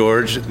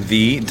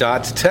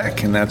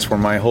GeorgeThe.tech, and that's where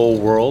my whole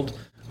world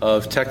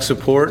of tech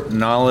support,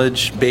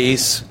 knowledge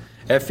base,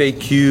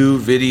 FAQ,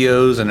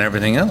 videos, and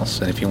everything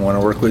else. And if you want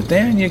to work with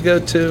Dan, you go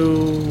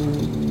to,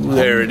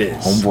 there it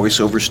is.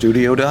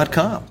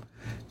 HomeVoiceOverStudio.com.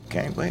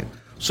 Can't wait.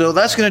 So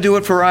that's going to do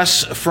it for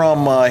us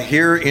from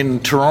here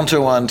in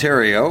Toronto,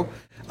 Ontario.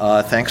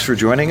 Thanks for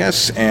joining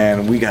us,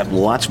 and we got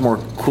lots more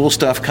cool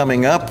stuff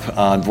coming up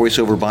on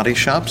VoiceOver Body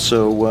Shop,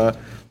 so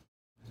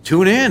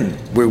tune in.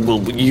 You're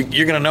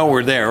going to know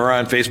we're there. We're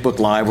on Facebook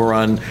Live, we're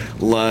on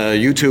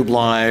YouTube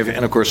Live,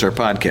 and of course our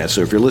podcast. So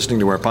if you're listening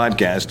to our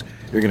podcast,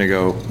 you're going to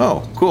go,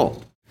 oh,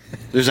 cool.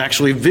 There's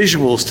actually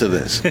visuals to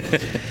this.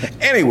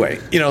 Anyway,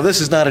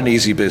 this is not an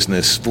easy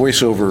business.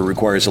 VoiceOver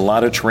requires a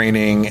lot of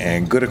training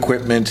and good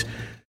equipment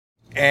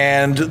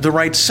and the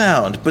right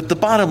sound. But the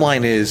bottom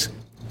line is,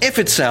 if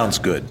it sounds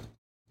good,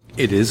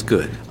 it is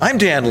good. I'm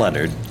Dan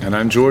Leonard. And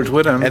I'm George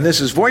Whittam. And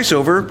this is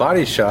VoiceOver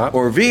Body Shop,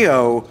 or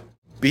VOBS.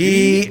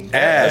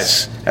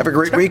 Have a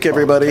great week,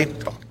 everybody.